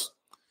Mars.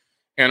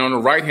 And on the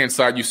right-hand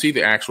side, you see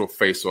the actual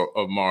face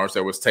of Mars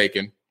that was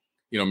taken,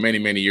 many,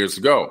 many years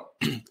ago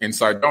in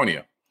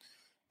Cydonia.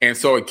 And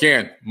so,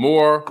 again,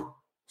 more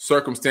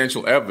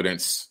circumstantial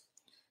evidence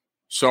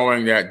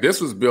showing that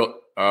this was built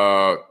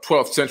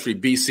 12th century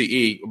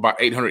BCE, about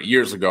 800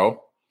 years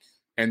ago.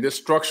 And this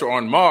structure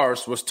on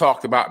Mars was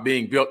talked about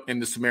being built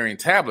in the Sumerian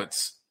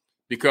tablets,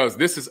 because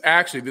this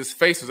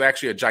face is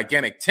actually a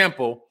gigantic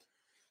temple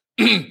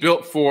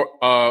built for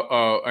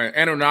an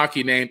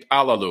Anunnaki named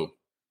Alalu.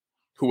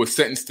 who was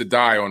sentenced to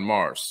die on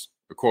Mars,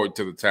 according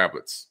to the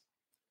tablets.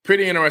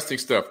 Pretty interesting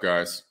stuff,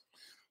 guys.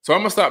 So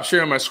I'm going to stop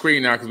sharing my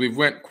screen now because we've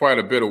went quite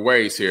a bit of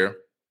ways here.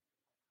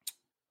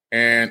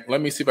 And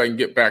let me see if I can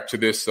get back to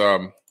this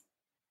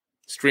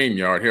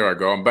StreamYard. Here I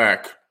go. I'm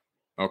back.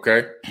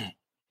 Okay.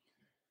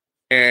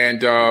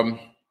 And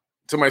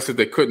somebody said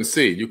they couldn't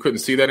see. You couldn't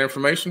see that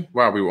information?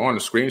 Wow, we were on the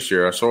screen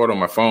share. I saw it on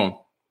my phone.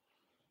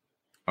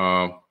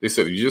 They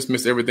said, you just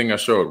missed everything I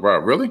showed. Wow,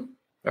 really?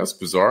 That's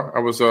bizarre.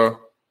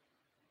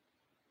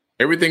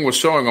 Everything was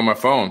showing on my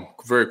phone,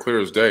 very clear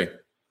as day.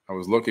 I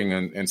was looking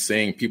and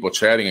seeing people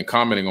chatting and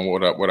commenting on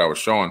what I was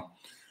showing.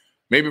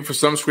 Maybe for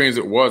some screens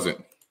it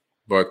wasn't,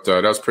 but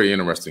that's pretty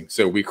interesting.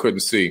 So we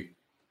couldn't see.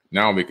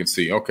 Now we can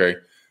see. Okay.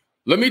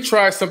 Let me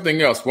try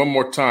something else one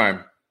more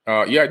time.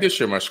 Yeah, I did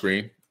share my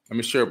screen.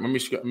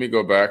 Let me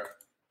go back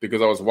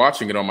because I was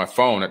watching it on my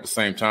phone at the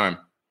same time.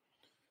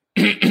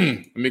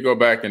 Let me go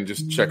back and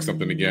just check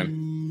something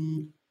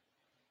again.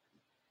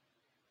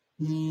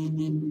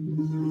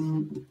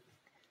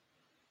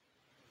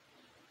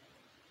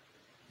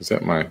 Is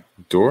that my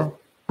door?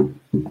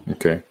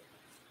 Okay.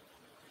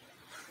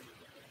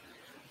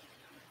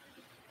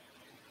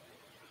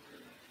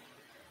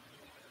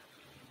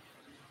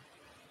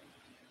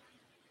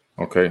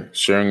 Okay,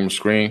 sharing my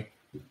screen.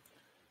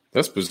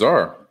 That's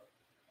bizarre.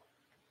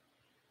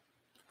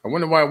 I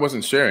wonder why I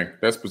wasn't sharing.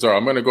 That's bizarre.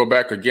 I'm going to go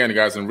back again,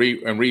 guys, and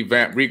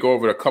go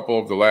over a couple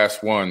of the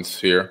last ones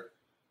here.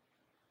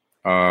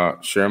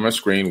 Share my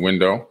screen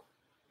window.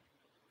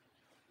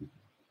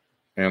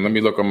 And let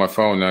me look on my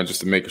phone now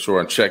just to make sure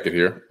and check it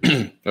here.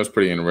 That's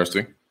pretty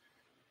interesting.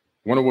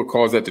 I wonder what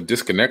caused that to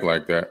disconnect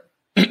like that.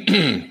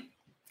 Going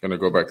to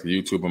go back to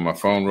YouTube on my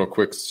phone real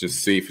quick to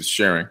just see if it's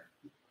sharing.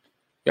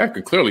 Yeah, I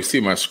can clearly see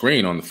my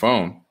screen on the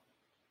phone.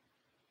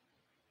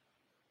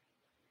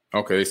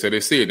 Okay, they said they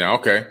see it now.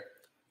 Okay.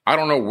 I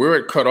don't know where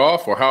it cut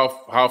off or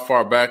how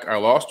far back I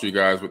lost you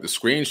guys with the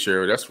screen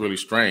share. That's really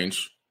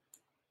strange.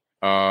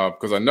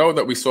 Because I know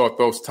that we saw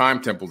those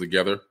time temple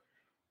together.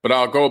 But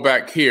I'll go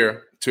back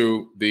here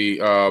to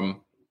the I'm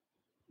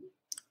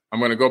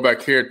going to go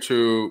back here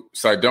to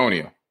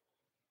Cydonia.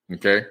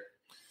 Okay.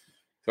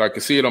 So I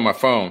can see it on my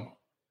phone.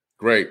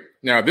 Great.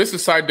 Now, this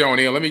is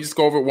Cydonia. Let me just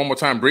go over it one more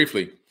time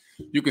briefly.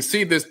 You can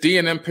see this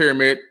D&M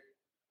pyramid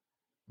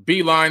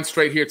beeline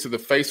straight here to the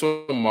face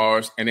of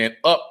Mars and then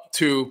up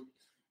to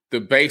the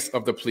base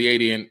of the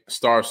Pleiadian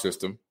star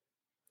system.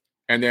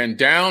 And then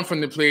down from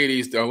the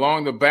Pleiades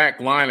along the back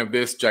line of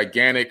this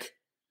gigantic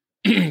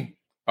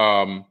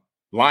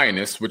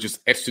lioness, which is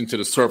etched into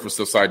the surface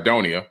of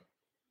Cydonia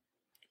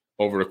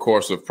over the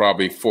course of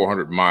probably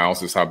 400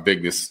 miles is how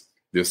big this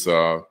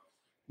thing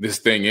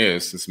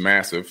is. It's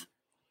massive.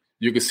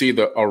 You can see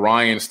the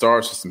Orion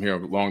star system here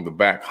along the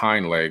back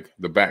hind leg,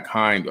 the back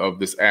hind of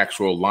this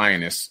actual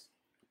lioness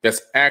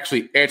that's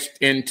actually etched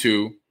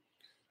into,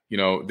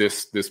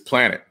 this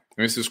planet.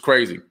 And this is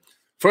crazy.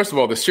 First of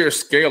all, the sheer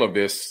scale of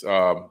this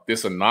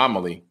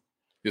anomaly,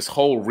 this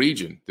whole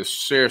region, the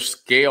sheer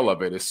scale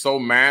of it is so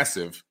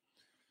massive.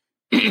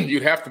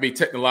 You'd have to be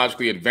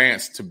technologically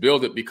advanced to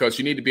build it because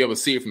you need to be able to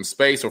see it from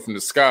space or from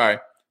the sky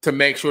to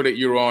make sure that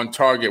you're on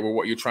target with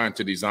what you're trying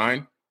to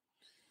design.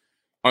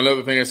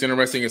 Another thing that's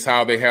interesting is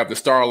how they have the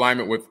star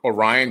alignment with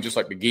Orion, just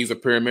like the Giza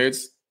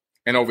pyramids.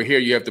 And over here,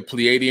 you have the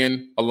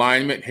Pleiadian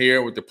alignment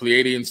here with the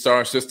Pleiadian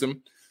star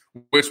system,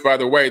 which, by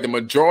the way, the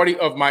majority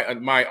of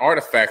my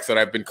artifacts that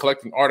I've been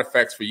collecting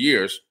artifacts for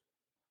years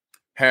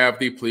have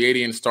the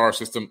Pleiadian star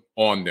system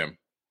on them.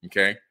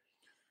 Okay.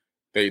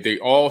 They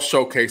all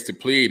showcase the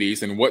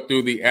Pleiades. And what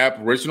do the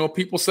Aboriginal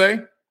people say?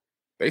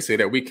 They say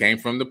that we came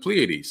from the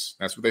Pleiades.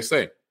 That's what they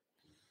say.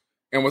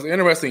 And what's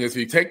interesting is if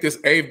you take this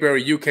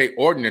Avebury UK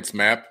ordnance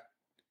map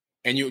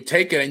and you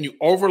take it and you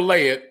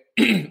overlay it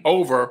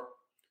over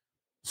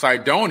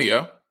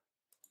Cydonia,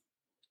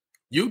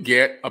 you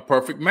get a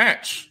perfect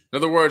match. In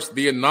other words,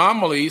 the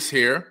anomalies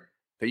here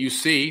that you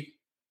see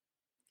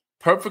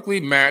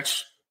perfectly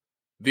match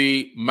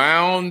the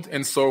mound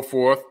and so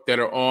forth that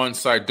are on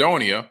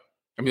Cydonia.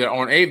 They're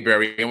on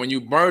Avebury. And when you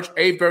merge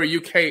Avebury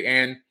UK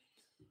and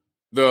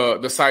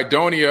the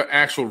Cydonia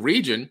actual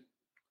region,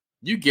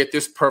 you get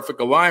this perfect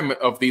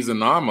alignment of these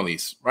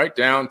anomalies right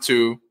down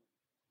to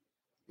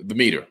the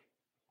meter.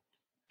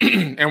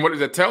 And what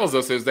it tells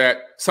us is that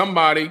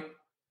somebody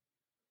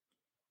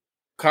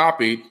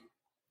copied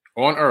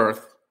on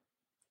Earth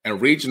a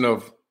region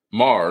of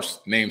Mars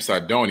named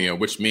Cydonia,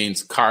 which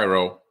means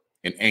Cairo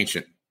in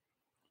ancient.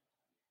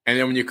 And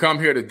then when you come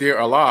here to Deir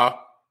Allah,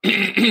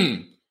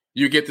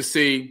 you get to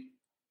see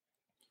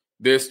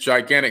this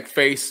gigantic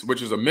face,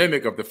 which is a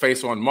mimic of the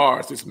face on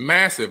Mars. It's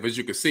massive, as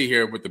you can see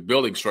here with the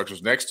building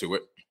structures next to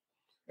it.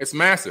 It's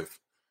massive,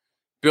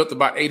 built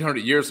about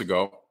 800 years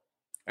ago.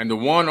 And the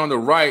one on the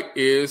right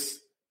is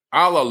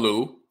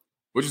Alalu,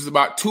 which is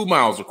about 2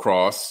 miles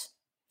across.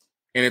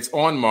 And it's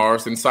on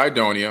Mars in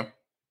Cydonia.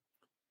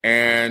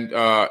 And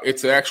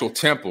it's an actual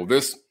temple.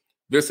 This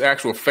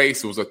actual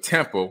face was a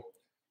temple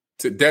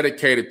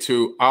dedicated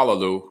to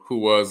Alalu, who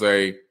was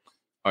an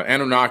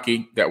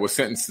Anunnaki that was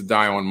sentenced to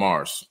die on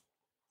Mars.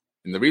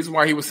 and the reason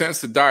why he was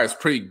sentenced to die is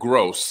pretty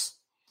gross.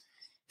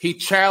 He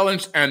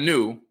challenged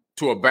Anu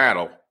to a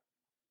battle,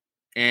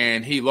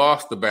 and he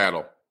lost the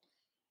battle.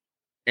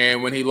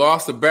 And when he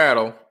lost the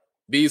battle,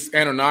 these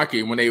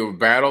Anunnaki, when they would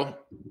battle,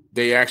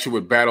 they actually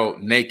would battle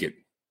naked.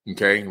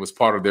 Okay, it was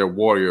part of their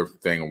warrior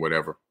thing or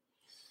whatever.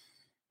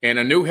 And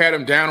Anu had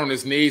him down on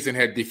his knees and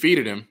had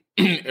defeated him.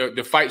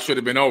 The fight should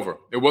have been over.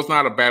 It was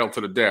not a battle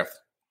to the death.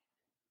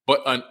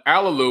 But an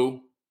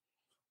Alalu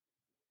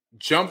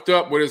jumped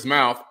up with his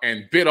mouth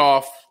and bit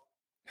off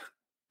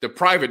the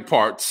private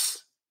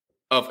parts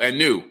of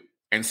Anu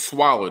and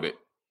swallowed it.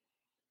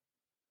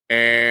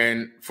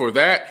 And for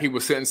that, he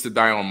was sentenced to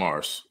die on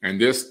Mars. And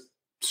this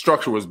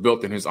structure was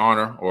built in his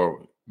honor,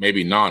 or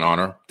maybe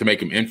non-honor, to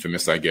make him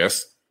infamous, I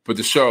guess. But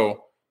to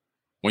show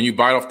when you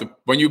bite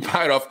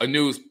off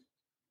Anu's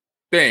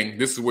thing,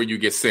 this is where you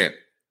get sent.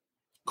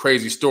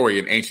 Crazy story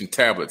in ancient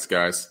tablets,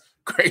 guys.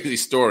 Crazy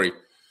story.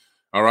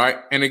 All right.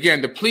 And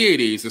again, the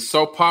Pleiades is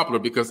so popular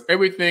because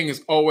everything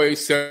is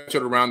always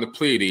centered around the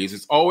Pleiades.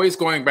 It's always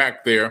going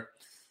back there.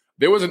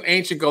 There was an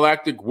ancient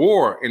galactic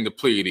war in the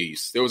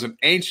Pleiades. There was an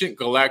ancient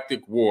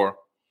galactic war.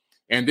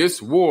 And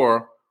this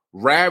war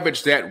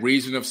ravaged that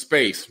region of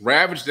space,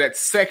 ravaged that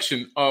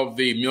section of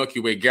the Milky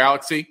Way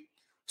galaxy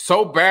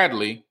so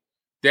badly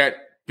that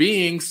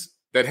beings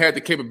that had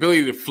the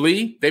capability to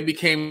flee, they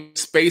became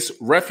space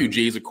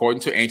refugees,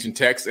 according to ancient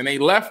texts, and they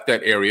left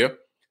that area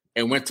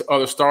and went to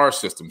other star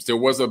systems. There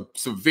was a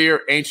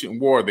severe ancient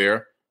war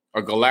there,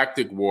 a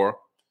galactic war,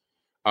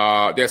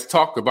 that's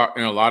talked about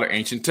in a lot of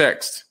ancient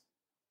texts,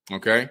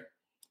 okay?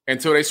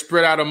 And so they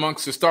spread out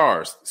amongst the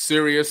stars,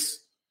 Sirius,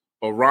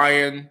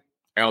 Orion,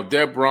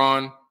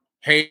 Aldebaran,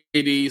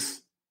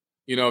 Hades.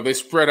 You know, they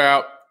spread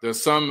out.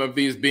 Some of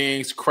these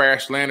beings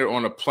crash landed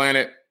on a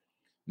planet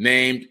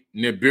named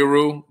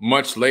Nibiru,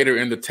 much later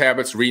in the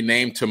tablets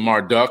renamed to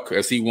Marduk,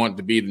 as he wanted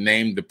to be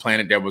named the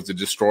planet that was the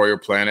destroyer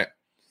planet.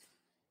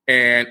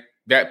 And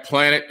that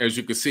planet, as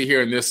you can see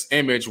here in this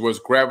image,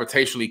 was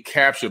gravitationally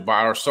captured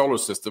by our solar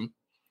system.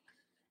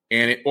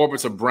 And it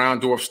orbits a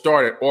brown dwarf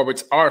star that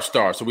orbits our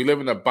star. So we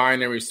live in a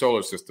binary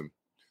solar system.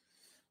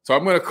 So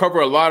I'm going to cover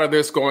a lot of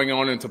this going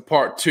on into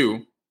part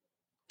 2.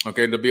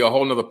 Okay, there'll be a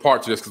whole nother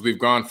part to this because we've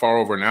gone far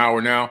over an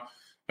hour now.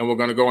 And we're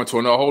going to go into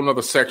a whole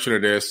nother section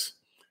of this.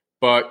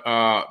 But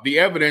the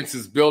evidence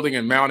is building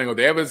and mounting, or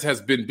the evidence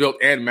has been built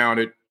and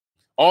mounted.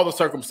 All the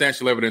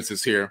circumstantial evidence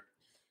is here.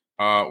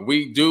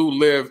 We do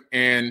live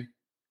in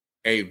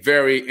a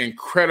very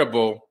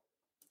incredible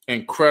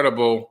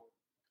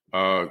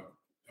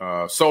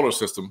solar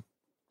system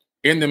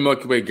in the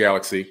Milky Way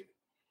galaxy.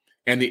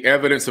 And the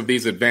evidence of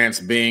these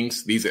advanced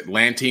beings, these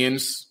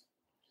Atlanteans,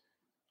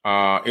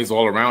 is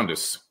all around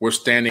us. We're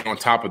standing on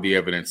top of the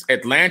evidence.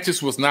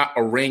 Atlantis was not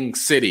a ring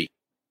city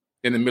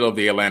in the middle of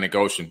the Atlantic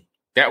Ocean.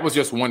 That was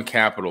just one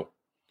capital.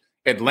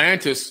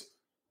 Atlantis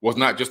was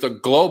not just a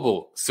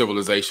global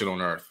civilization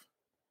on Earth.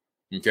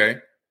 Okay?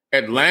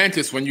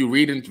 Atlantis, when you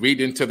read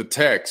into the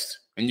text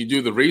and you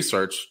do the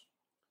research,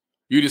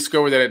 you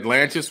discover that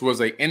Atlantis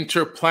was an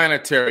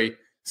interplanetary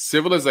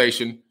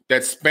civilization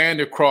that spanned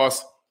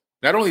across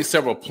not only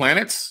several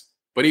planets,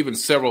 but even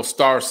several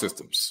star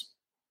systems.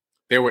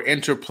 They were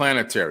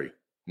interplanetary.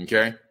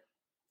 Okay?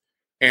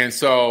 And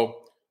so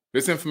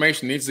this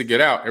information needs to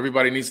get out.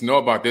 Everybody needs to know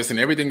about this. And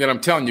everything that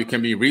I'm telling you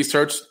can be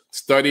researched,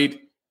 studied,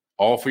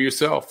 all for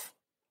yourself.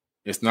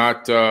 It's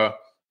not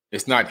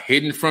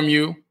hidden from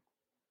you.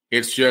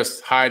 It's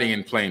just hiding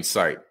in plain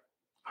sight.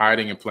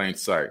 Hiding in plain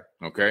sight.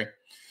 Okay.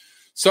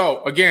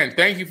 So again,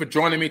 thank you for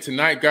joining me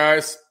tonight,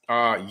 guys.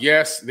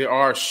 Yes, there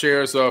are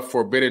shares of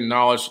Forbidden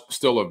Knowledge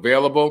still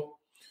available.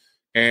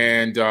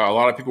 And a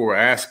lot of people were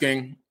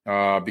asking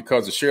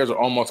because the shares are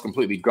almost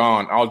completely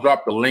gone. I'll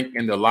drop the link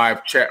in the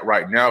live chat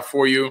right now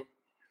for you.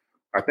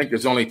 I think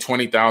there's only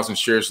 20,000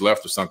 shares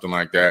left or something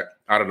like that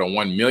out of the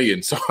 1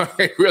 million. So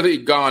it really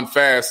gone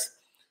fast.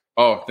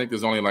 Oh, I think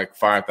there's only like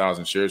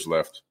 5,000 shares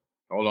left.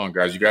 Hold on,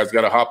 guys. You guys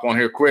got to hop on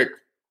here quick.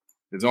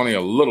 There's only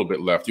a little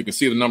bit left. You can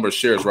see the number of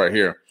shares right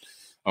here.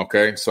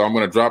 Okay, so I'm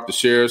going to drop the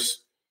shares.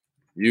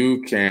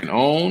 You can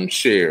own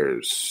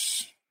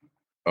shares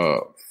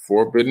of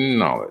Forbidden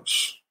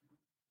Knowledge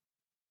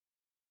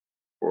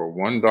for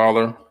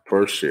 $1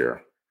 per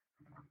share.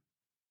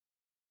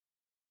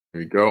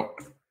 There you go.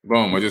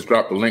 Boom. I just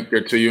dropped the link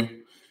there to you.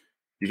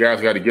 You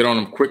guys got to get on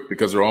them quick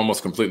because they're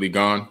almost completely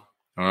gone.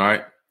 All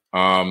right.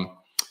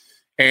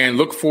 And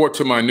look forward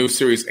to my new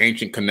series,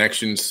 Ancient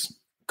Connections,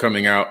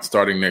 coming out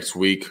starting next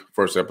week.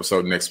 First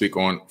episode next week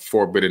on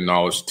Forbidden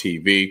Knowledge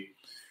TV.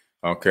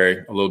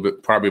 Okay.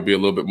 Probably be a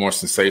little bit more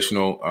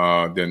sensational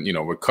than,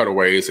 with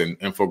cutaways and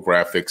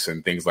infographics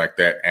and things like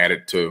that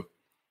added to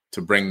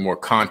bring more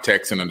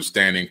context and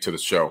understanding to the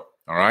show.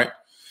 All right.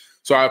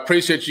 So I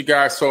appreciate you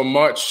guys so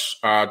much.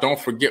 Don't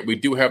forget, we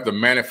do have the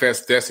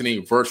Manifest Destiny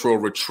Virtual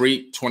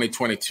Retreat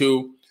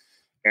 2022,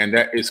 and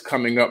that is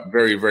coming up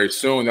very, very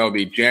soon. That'll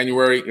be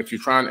January. If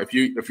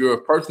you're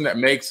a person that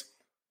makes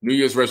New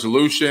Year's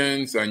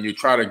resolutions and you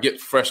try to get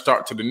fresh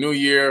start to the new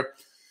year,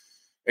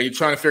 and you're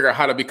trying to figure out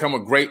how to become a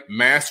great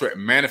master at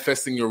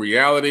manifesting your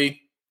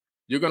reality,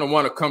 you're going to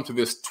want to come to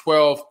this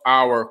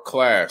 12-hour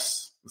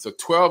class. It's a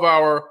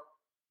 12-hour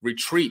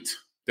retreat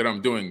that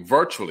I'm doing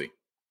virtually.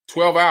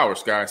 12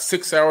 hours, guys.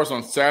 6 hours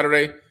on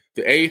Saturday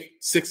the 8th,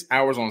 6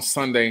 hours on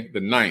Sunday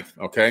the 9th,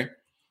 okay?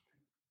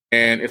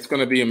 And it's going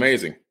to be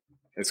amazing.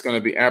 It's going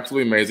to be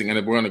absolutely amazing.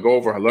 And we're going to go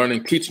over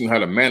learning, teaching you how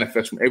to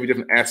manifest from every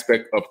different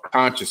aspect of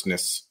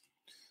consciousness.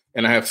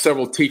 And I have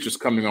several teachers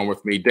coming on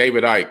with me: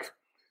 David Icke,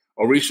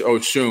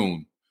 Orisha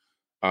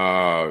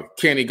Oshun,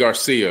 Kenny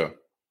Garcia,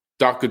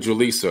 Dr.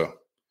 Julissa,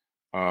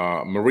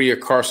 Maria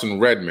Carson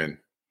Redmond,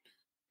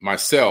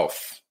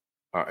 myself.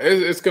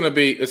 It's going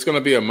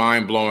to be a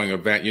mind-blowing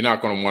event. You're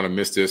not going to want to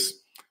miss this.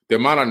 The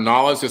amount of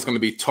knowledge that's going to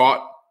be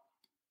taught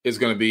is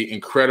going to be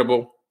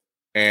incredible.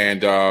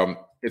 And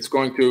it's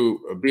going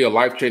to be a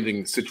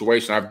life-changing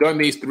situation. I've done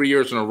these 3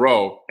 years in a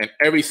row, and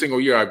every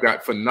single year I've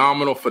got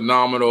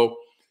phenomenal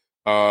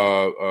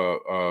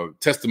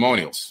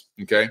testimonials,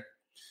 okay?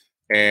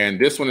 And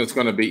this one is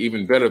going to be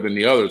even better than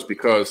the others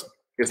because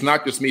it's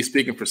not just me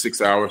speaking for 6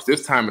 hours.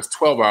 This time it's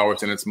 12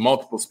 hours, and it's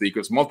multiple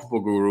speakers,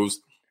 multiple gurus,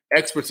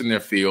 experts in their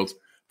fields,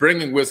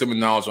 bringing wisdom and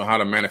knowledge on how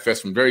to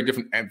manifest from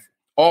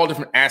all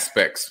different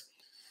aspects.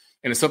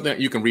 And it's something that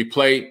you can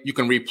replay. You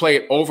can replay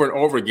it over and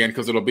over again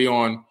because it'll be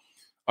on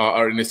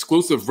an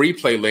exclusive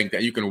replay link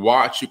that you can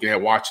watch. You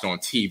can watch it on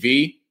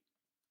TV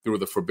through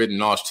the Forbidden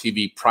Knowledge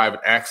TV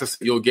private access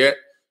that you'll get.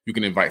 You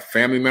can invite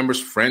family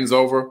members, friends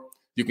over.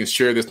 You can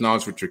share this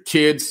knowledge with your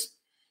kids,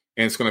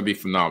 and it's going to be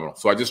phenomenal.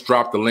 So I just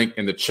dropped the link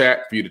in the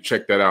chat for you to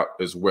check that out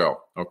as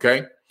well,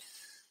 okay?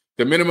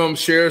 The minimum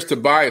shares to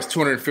buy is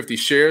 250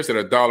 shares at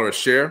 $1 a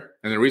share.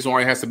 And the reason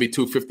why it has to be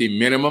 250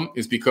 minimum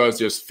is because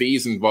there's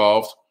fees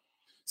involved.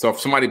 So if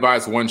somebody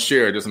buys one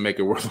share, it doesn't make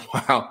it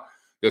worthwhile.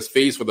 There's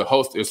fees for the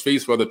host. There's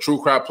fees for the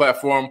TrueCrowd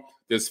platform.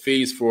 There's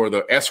fees for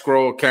the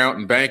escrow account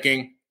and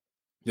banking.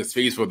 There's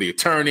fees for the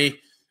attorney.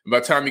 And by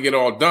the time you get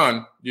all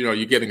done, you're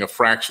getting a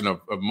fraction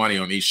of money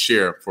on each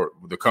share for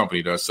the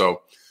company does.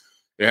 So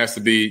it has to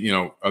be,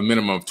 a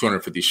minimum of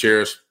 250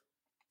 shares.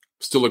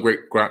 Still a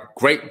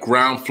great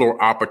ground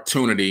floor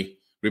opportunity.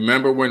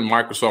 Remember when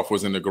Microsoft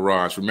was in the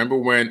garage? Remember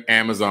when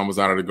Amazon was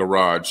out of the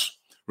garage?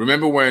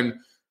 Remember when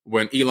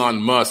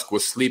Elon Musk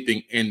was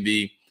sleeping in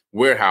the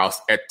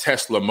warehouse at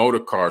Tesla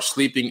Motor Cars,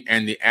 sleeping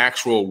in the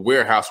actual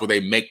warehouse where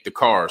they make the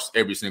cars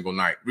every single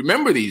night?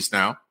 Remember these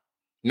now.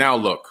 Now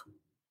look,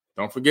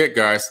 don't forget,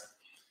 guys,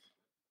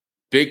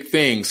 big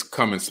things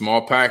come in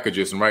small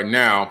packages. And right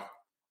now,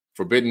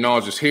 Forbidden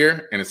Knowledge is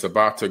here, and it's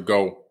about to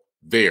go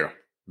there.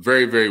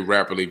 Very, very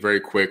rapidly, very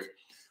quick.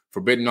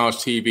 Forbidden Knowledge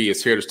TV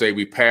is here to stay.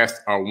 We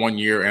passed our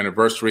 1-year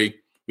anniversary.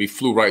 We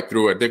flew right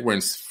through it. I think we're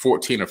in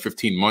 14 or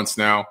 15 months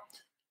now.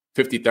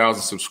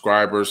 50,000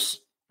 subscribers,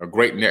 a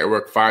great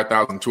network,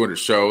 5,200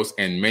 shows,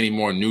 and many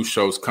more new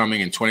shows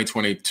coming in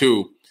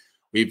 2022.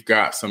 We've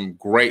got some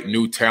great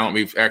new talent.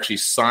 We've actually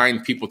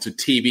signed people to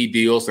TV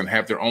deals and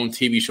have their own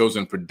TV shows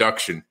in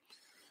production.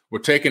 We're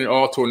taking it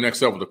all to a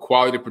next level. The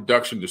quality of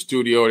production, the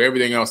studio, and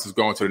everything else is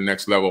going to the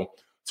next level.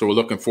 So we're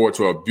looking forward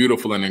to a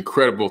beautiful and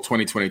incredible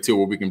 2022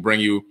 where we can bring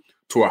you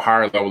to a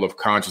higher level of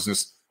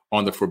consciousness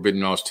on the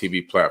Forbidden Knowledge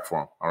TV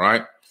platform. All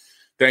right.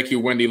 Thank you.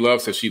 Wendy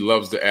Love says she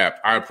loves the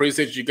app. I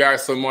appreciate you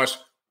guys so much.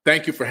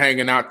 Thank you for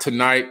hanging out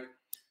tonight.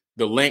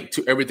 The link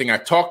to everything I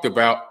talked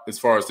about as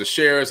far as the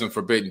shares and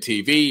Forbidden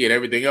TV and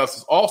everything else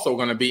is also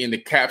going to be in the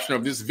caption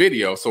of this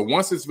video. So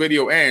once this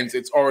video ends,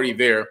 it's already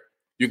there.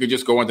 You can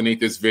just go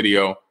underneath this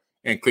video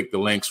and click the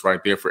links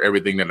right there for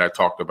everything that I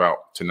talked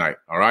about tonight.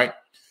 All right.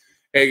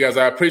 Hey, guys,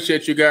 I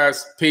appreciate you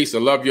guys. Peace. I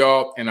love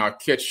y'all, and I'll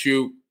catch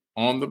you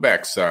on the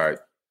backside.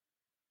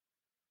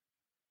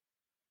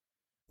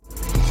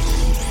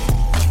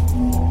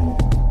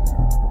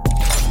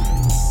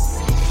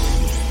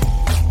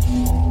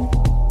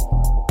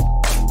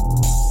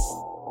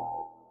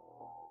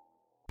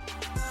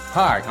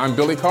 Hi, I'm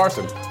Billy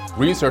Carson,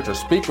 researcher,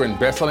 speaker, and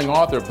best-selling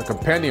author of the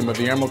Compendium of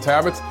the Emerald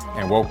Tablets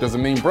and Woke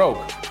Doesn't Mean Broke.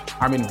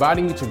 I'm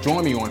inviting you to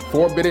join me on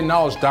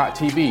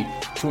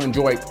ForbiddenKnowledge.tv to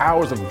enjoy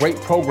hours of great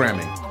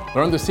programming,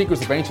 learn the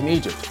secrets of ancient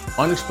Egypt,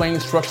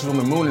 unexplained structures on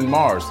the moon and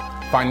Mars,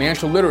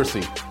 financial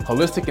literacy,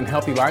 holistic and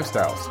healthy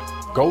lifestyles.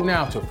 Go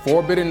now to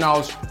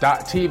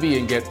ForbiddenKnowledge.tv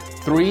and get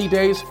 3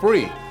 days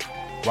free.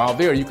 While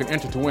there, you can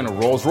enter to win a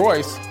Rolls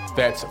Royce.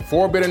 That's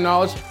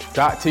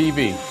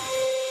ForbiddenKnowledge.tv.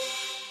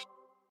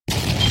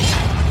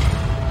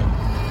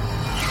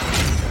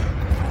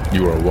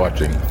 You are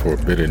watching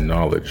Forbidden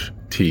Knowledge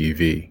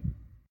TV.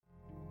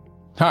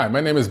 Hi,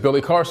 my name is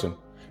Billy Carson,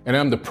 and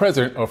I'm the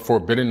president of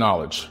Forbidden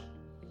Knowledge.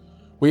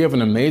 We have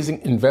an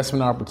amazing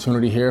investment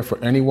opportunity here for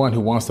anyone who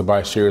wants to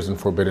buy shares in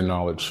Forbidden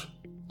Knowledge.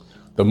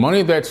 The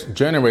money that's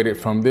generated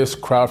from this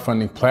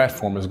crowdfunding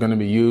platform is going to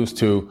be used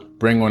to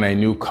bring on a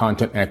new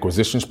content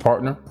acquisitions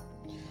partner.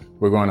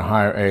 We're going to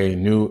hire a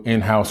new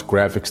in-house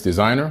graphics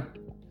designer,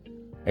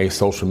 a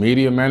social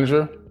media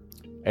manager,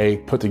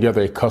 put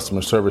together a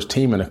customer service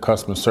team and a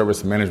customer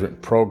service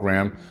management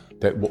program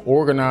that will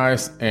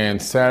organize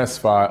and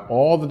satisfy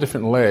all the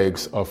different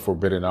legs of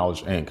Forbidden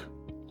Knowledge, Inc.,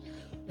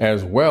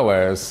 as well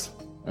as,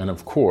 and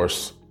of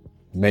course,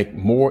 make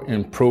more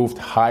improved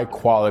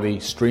high-quality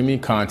streaming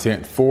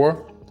content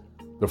for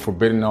the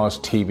Forbidden Knowledge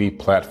TV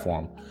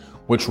platform,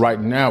 which right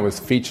now is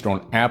featured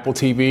on Apple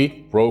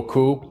TV,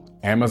 Roku,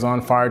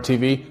 Amazon Fire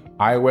TV,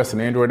 iOS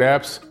and Android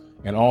apps,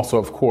 and also,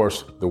 of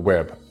course, the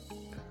web.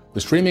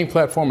 The streaming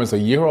platform is a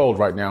year old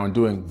right now and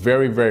doing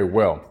very, very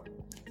well.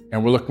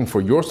 And we're looking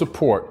for your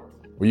support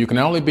where you can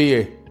not only be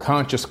a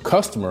conscious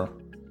customer,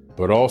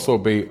 but also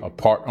be a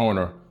part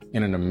owner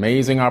in an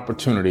amazing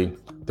opportunity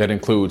that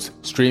includes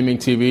streaming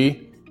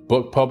TV,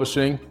 book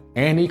publishing,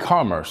 and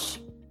e-commerce.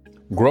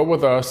 Grow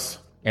with us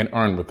and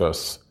earn with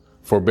us.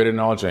 Forbidden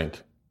Knowledge, Inc.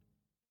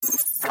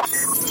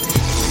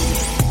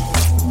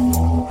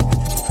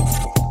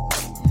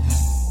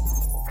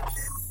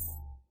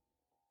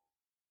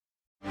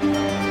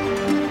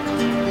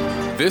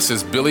 This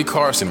is Billy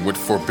Carson with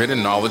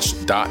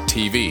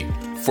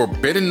ForbiddenKnowledge.tv.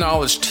 Forbidden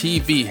Knowledge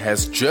TV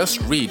has just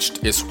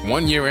reached its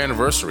 1-year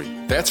anniversary.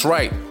 That's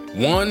right,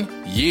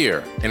 1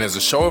 year. And as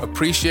a show of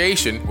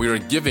appreciation, we are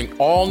giving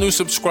all new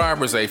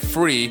subscribers a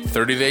free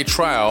 30-day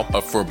trial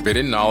of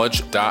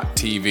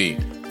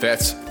ForbiddenKnowledge.tv.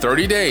 That's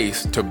 30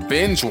 days to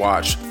binge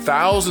watch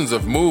thousands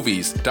of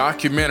movies,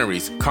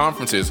 documentaries,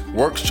 conferences,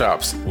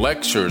 workshops,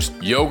 lectures,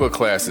 yoga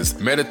classes,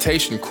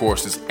 meditation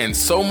courses, and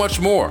so much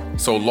more.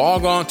 So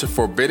log on to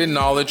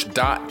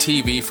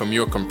ForbiddenKnowledge.tv from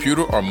your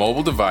computer or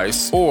mobile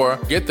device, or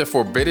get the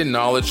Forbidden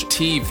Knowledge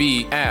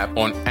TV app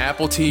on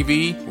Apple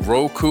TV,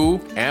 Roku,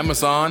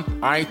 Amazon,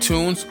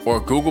 iTunes, or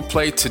Google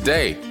Play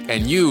today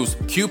and use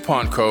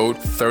coupon code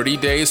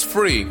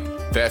 30daysfree.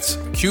 That's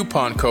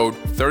coupon code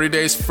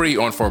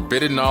 30daysfree on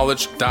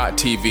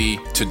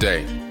ForbiddenKnowledge.tv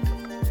today.